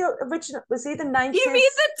he the original, was he the You mean 90s?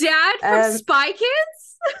 the dad from Um Spy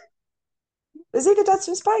Kids? was he the dad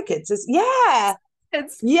from Spy Kids? Yeah.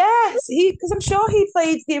 It's Yes, he because I'm sure he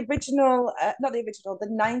played the original, not the original, the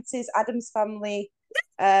 90s Adams Family.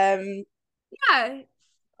 Um, yeah.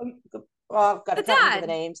 oh God, I The can't remember the dad.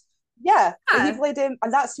 names. Yeah, but he Yeah. played him,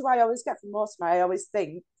 and that's who I always get from Mortimer. I always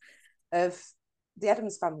think of the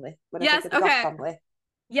Adams family when I think Yes. of the Goth Okay. family,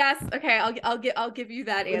 Yes. Okay. I'll give you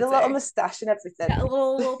that with a little answer. moustache and everything. Yeah, a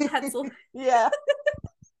little pencil. Yeah.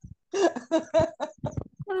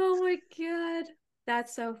 Oh my god.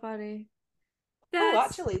 That's so funny. Oh,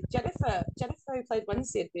 That's actually, Jennifer who played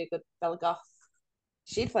Wednesday would be a good Bella Goth.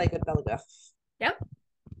 She'd play a good Bella Goth. yep.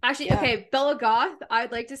 Actually, Yeah. okay, Bella Goth,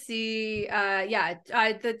 I'd like to see yeah,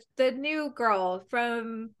 the new girl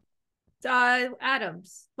from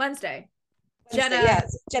Adams, Wednesday. Wednesday, Jenna.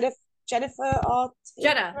 yeah. Jennifer or Tina,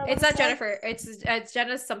 Jenna. I It's want to not say. Jennifer. It's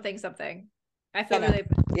Jenna something something. I feel Jenna. really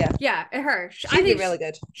Yeah. yeah, her. I She'd be think really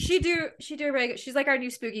good. she do really good. She's like our new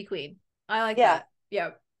spooky queen. I like Yeah. that. Yeah.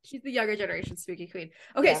 She's the younger generation spooky queen.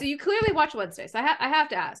 Okay, Yeah. so you clearly watch Wednesday. So I have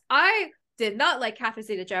to ask. I did not like Catherine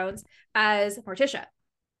Zeta-Jones as Morticia.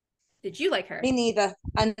 Did you like her? Me neither.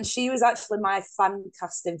 And she was actually my fan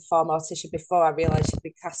casting for Morticia before I realised she'd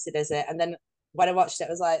been casted as it. And then when I watched it, I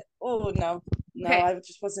was like, oh no, no, Okay. I Do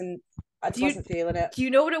just you wasn't feeling it. do you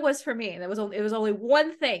know what it was for me? And it was only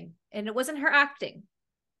one thing, and it wasn't her acting.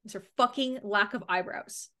 It was her fucking lack of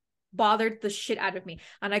eyebrows. Bothered the shit out of me.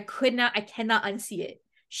 And I cannot unsee it.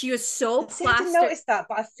 She was so See, I didn't plastered. notice that,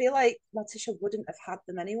 but I feel like Morticia wouldn't have had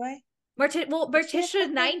them anyway. Would she have Morticia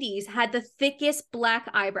had them? 90s had the thickest black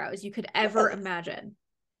eyebrows you could ever Really? imagine.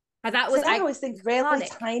 And that was See, I always think really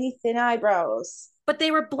iconic. tiny, thin eyebrows, But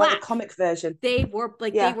they were like the black. comic version. They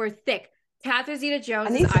Yeah, were thick. Catherine Zeta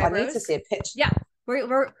Jones's I need to eyebrows. see a picture Yeah.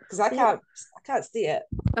 We're because I can't see it.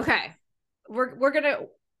 okay. We're gonna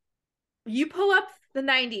you pull up the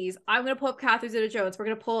 90s. I'm gonna pull up Catherine Zeta Jones. We're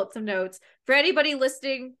gonna pull up some notes. For anybody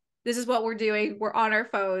listening, this is what we're doing. We're on our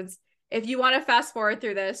phones. If you want to fast forward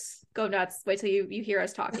through this, go nuts. Wait till you hear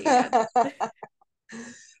us talking again.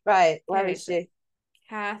 Right, where Okay, is so she?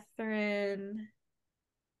 Catherine.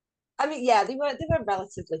 I mean, yeah, they were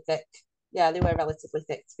relatively thick. Yeah, they were relatively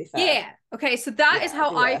thick, to be fair. Yeah. Okay, so that is Yeah, how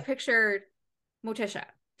they I were. pictured Motisha.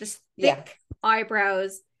 Just Yeah. thick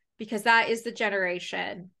eyebrows, because that is the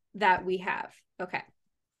generation that we have. Okay.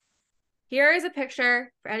 Here is a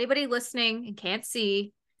picture for anybody listening and can't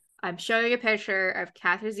see. I'm showing a picture of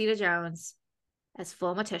Catherine Zeta Jones as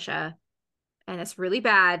full Motisha, and it's really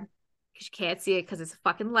bad because you can't see it because it's a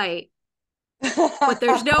fucking light. But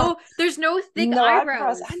there's no thick No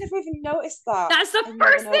eyebrows. I eyebrows. never even noticed that. That's the I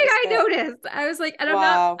never first thing noticed I it. noticed. I was like,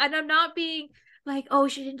 Wow. and I'm not being like, oh,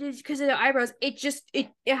 she didn't do it because of the eyebrows. It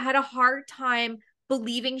had a hard time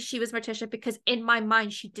believing she was Morticia because in my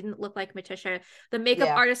mind she didn't look like Morticia. The makeup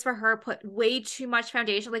Yeah. artist for her put way too much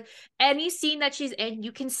foundation. Like any scene that she's in,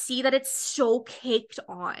 you can see that it's so caked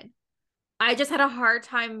on. I just had a hard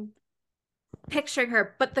time picturing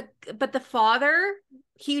her. But the father,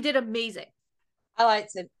 he did amazing. I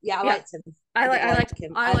liked him. Yeah, I Yeah. liked him. I did like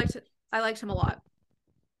him. I liked him a lot.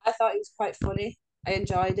 I thought he was quite funny. I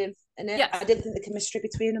enjoyed him in it. Yes. I didn't think the chemistry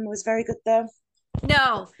between them was very good though.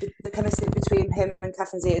 No. The chemistry between him and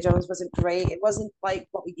Catherine Zeta-Jones wasn't great. It wasn't like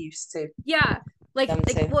what we used to Yeah. them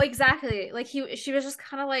to. Well, exactly. Like she was just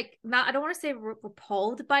kind of like not. I don't want to say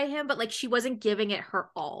repelled by him, but like she wasn't giving it her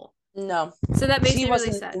all. No, So that makes she me really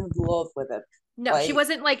wasn't sad. in love with him. No, she Like,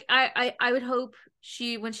 wasn't like I would hope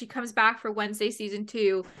she when she comes back for Wednesday season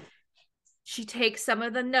 2, she takes some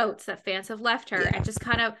of the notes that fans have left her yeah, and just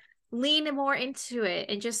kind of lean more into it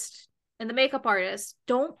and the makeup artist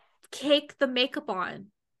don't cake the makeup on.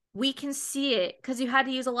 We can see it because you had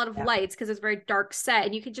to use a lot of yeah, lights because it's a very dark set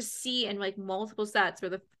and you can just see in like multiple sets where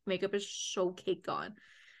the makeup is so caked on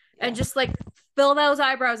yeah. and just like fill those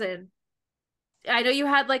eyebrows in. I know you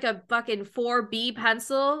had like a fucking 4B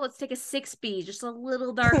pencil. Let's take a 6B, just a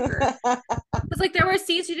little darker. It's like there were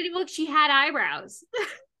scenes she didn't even look. She had eyebrows.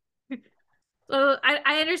 So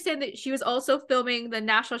I understand that she was also filming the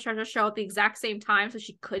National Treasure show at the exact same time, so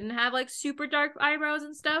she couldn't have like super dark eyebrows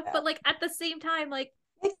and stuff. Yeah. But like at the same time, like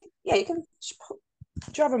Yeah, you can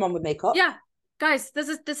draw them on with makeup. yeah, guys, this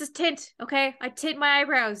is tint. Okay, I tint my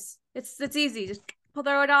eyebrows. It's easy. Just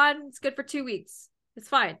throw it on. It's good for 2 weeks. It's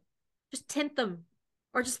fine. Just tint them,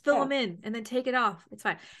 or just fill Yeah. them in and then take it off. It's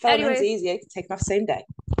fine. Filming's Anyways, easier. You can take them off same day.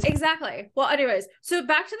 exactly. Well, anyways, so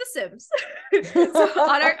back to The Sims. So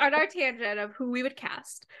on our tangent of who we would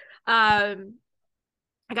cast, I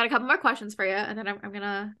got a couple more questions for you, and then I'm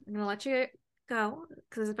gonna let you go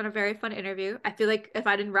because it's been a very fun interview. I feel like if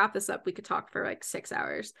I didn't wrap this up, we could talk for like 6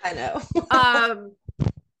 hours. I know.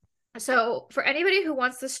 So for anybody who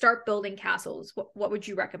wants to start building castles, what would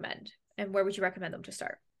you recommend, and where would you recommend them to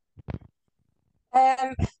start?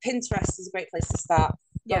 Pinterest is a great place to start.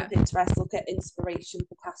 go on Yeah. Pinterest, look at inspiration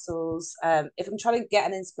for castles. If I'm trying to get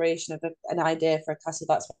an inspiration of an idea for a castle,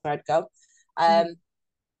 that's where I'd go. Mhm. Um,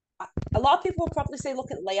 a lot of people will probably say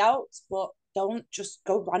look at layouts, but don't just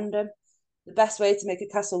go random. The best way to make a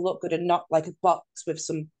castle look good and not like a box with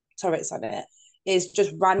some turrets on it is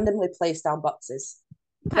just randomly place down boxes.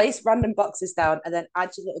 Okay. Place random boxes down and then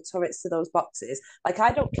add your little turrets to those boxes. Like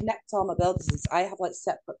I don't connect all my buildings. I have like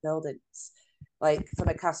separate buildings. Like for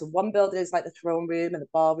my castle, one building is like the throne room and the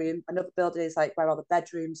ballroom. Another building is like where all the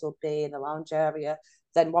bedrooms will be in the lounge area.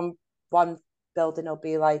 Then one building will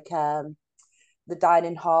be like the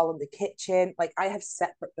dining hall and the kitchen. Like I have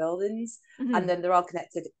separate buildings, and Mhm. then they're all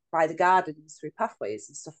connected by the gardens through pathways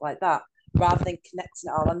and stuff like that, rather than connecting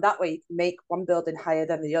it all. And that way, you can make one building higher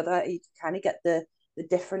than the other. You can kind of get the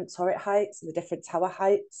different turret heights and the different tower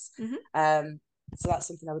heights. Mhm. Um, so that's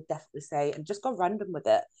something I would definitely say, and just go random with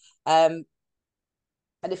it. Um,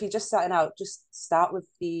 and if you're just starting out, just start with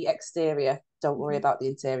the exterior. Don't worry Mhm. about the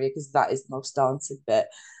interior because that is the most daunting bit.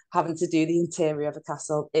 Having to do the interior of a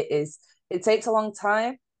castle, it is. It takes a long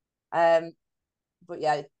time. Um, but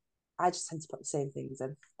yeah, I just tend to put the same things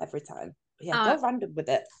in every time. But yeah, Uh, go random with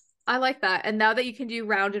it. I like that. And now that you can do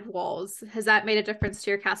rounded walls, has that made a difference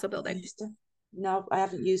to your castle building? Used them. No, I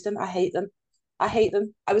haven't used them. I hate them. I hate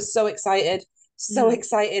them. I was so Mhm.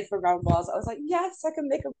 excited for round walls. I was like, yes, I can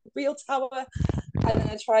make a real tower. And then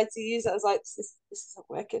I tried to use it. I was like, this isn't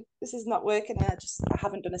working. This is not working. And I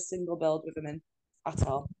haven't done a single build with them in at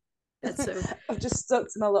all. That's so I've just stuck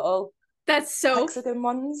to my little that's so hexagon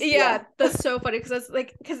ones. Yeah. yeah, that's so funny because that's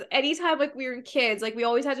like because anytime like we were kids, like we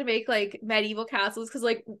always had to make like medieval castles because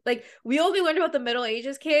like we only learned about the Middle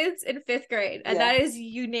Ages kids in fifth grade, and Yeah. that is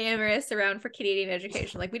unanimous around for Canadian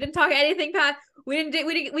education. Like we didn't talk anything past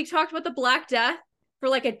we talked about the Black Death for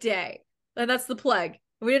like a day, and that's the plague.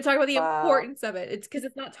 We didn't talk about the Wow. importance of it. It's because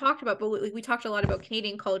it's not talked about, but we talked a lot about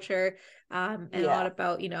Canadian culture, and a lot Yeah.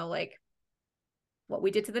 about like what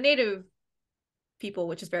we did to the native people,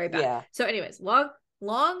 which is very bad. Yeah. So, anyways,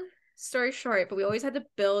 long story short, but we always had to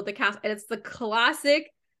build the castle, and it's the classic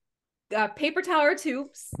paper tower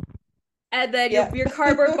tubes, and then Yeah. your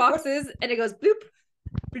cardboard boxes, and it goes bloop,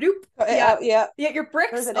 bloop. Cut it Yeah, out. Yeah. yeah. Your There's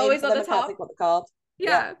bricks a name always for on them. the I can't top. think what they're called.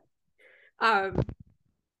 Yeah. Yeah. Um,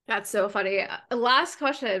 that's so funny. Last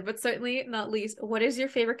question, but certainly not least. What is your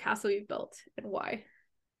favorite castle you've built and why?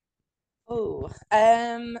 Oh,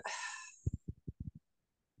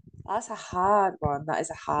 that's a hard one. That is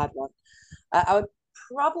a hard one. I would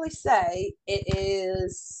probably say it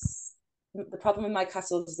is the problem with my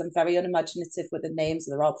castles is I'm very unimaginative with the names,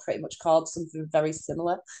 and they're all pretty much called something very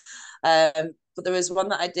similar. But there was one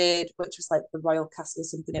that I did, which was like the Royal Castle or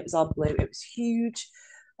something. It was all blue. It was huge,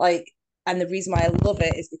 like. And the reason why I love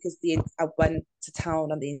it is because I went to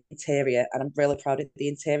town on the interior, and I'm really proud of the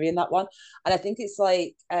interior in that one. And I think it's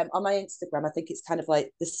like on my Instagram, I think it's kind of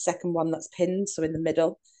like the second one that's pinned, so in the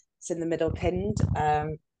middle, it's in the middle pinned.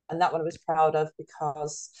 And that one I was proud of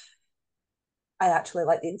because I actually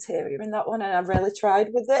like the interior in that one, and I really tried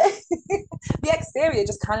with it. The exterior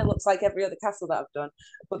just kind of looks like every other castle that I've done,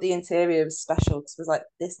 but the interior was special because I was like,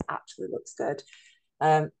 this actually looks good.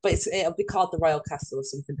 But it'll be called the Royal Castle or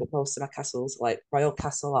something. But most of my castles are like Royal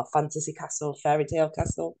Castle or Fantasy Castle, Fairy Tale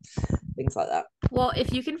Castle, things like that. Well,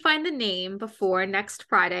 if you can find the name before next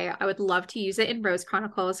Friday, I would love to use it in Rose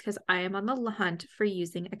Chronicles because I am on the hunt for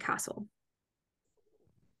using a castle.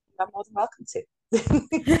 I'm more than welcome to.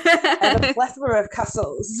 I have a plethora of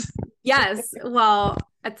castles. Yes, well,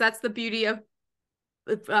 that's the beauty of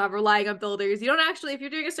relying on builders. You don't actually, if you're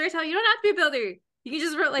doing a storytelling, you don't have to be a builder. You can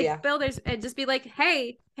just like Yeah. builders and just be like,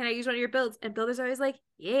 "Hey, can I use one of your builds?" And builders are always like,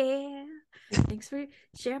 "Yeah, thanks for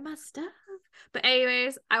sharing my stuff." But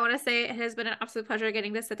anyways, I want to say it has been an absolute pleasure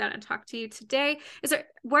getting to sit down and talk to you today. Is there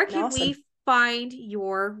where can Awesome. we find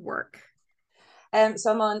your work?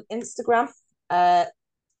 So I'm on Instagram, uh,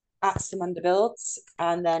 at simandabuilds,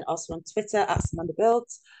 and then also on Twitter at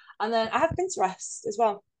simandabuilds. And then I have Pinterest as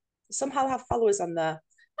well. Somehow I have followers on there,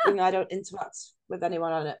 Huh. even though I don't interact with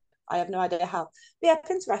anyone on it. I have no idea how. But yeah,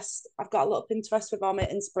 Pinterest. I've got a little Pinterest with all my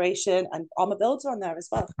inspiration, and all my builds are on there as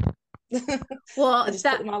well. I Well, just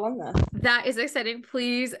put them all on there. that is exciting.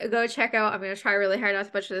 Please go check out. I'm gonna try really hard not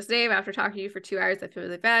to butcher this name after talking to you for 2 hours. I feel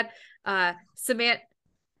really bad. Samantha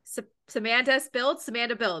Samantha builds,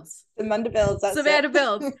 Samantha builds. Simanda Builds, that's Samantha it.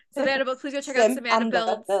 Builds. Samantha Builds. Please go check out Samantha Simanda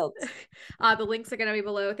Builds. Builds. The links are going to be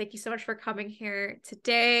below. Thank you so much for coming here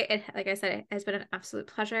today. And like I said, it has been an absolute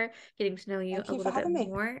pleasure getting to know you Thank a you for little bit having me.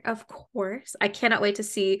 more. Of course. I cannot wait to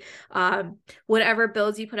see whatever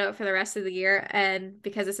builds you put out for the rest of the year. And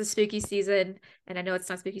because it's a spooky season, and I know it's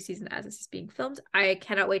not spooky season as this is being filmed, I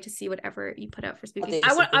cannot wait to see whatever you put out for I'll spooky. do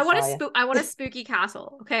I want something for you. I want a spooky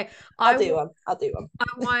castle. Okay. I'll do one. I'll do one. I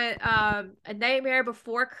want a Nightmare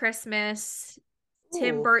Before Christmas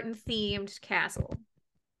Tim Ooh, Burton themed castle.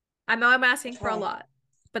 I know I'm I'll asking for a try. lot,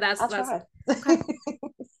 but that's I'll that's try. okay.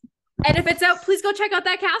 And if it's out, please go check out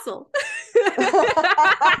that castle.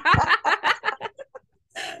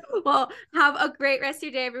 Well, have a great rest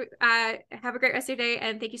of your day. Have a great rest of your day,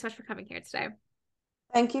 and thank you so much for coming here today.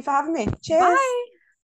 Thank you for having me. Cheers. Bye.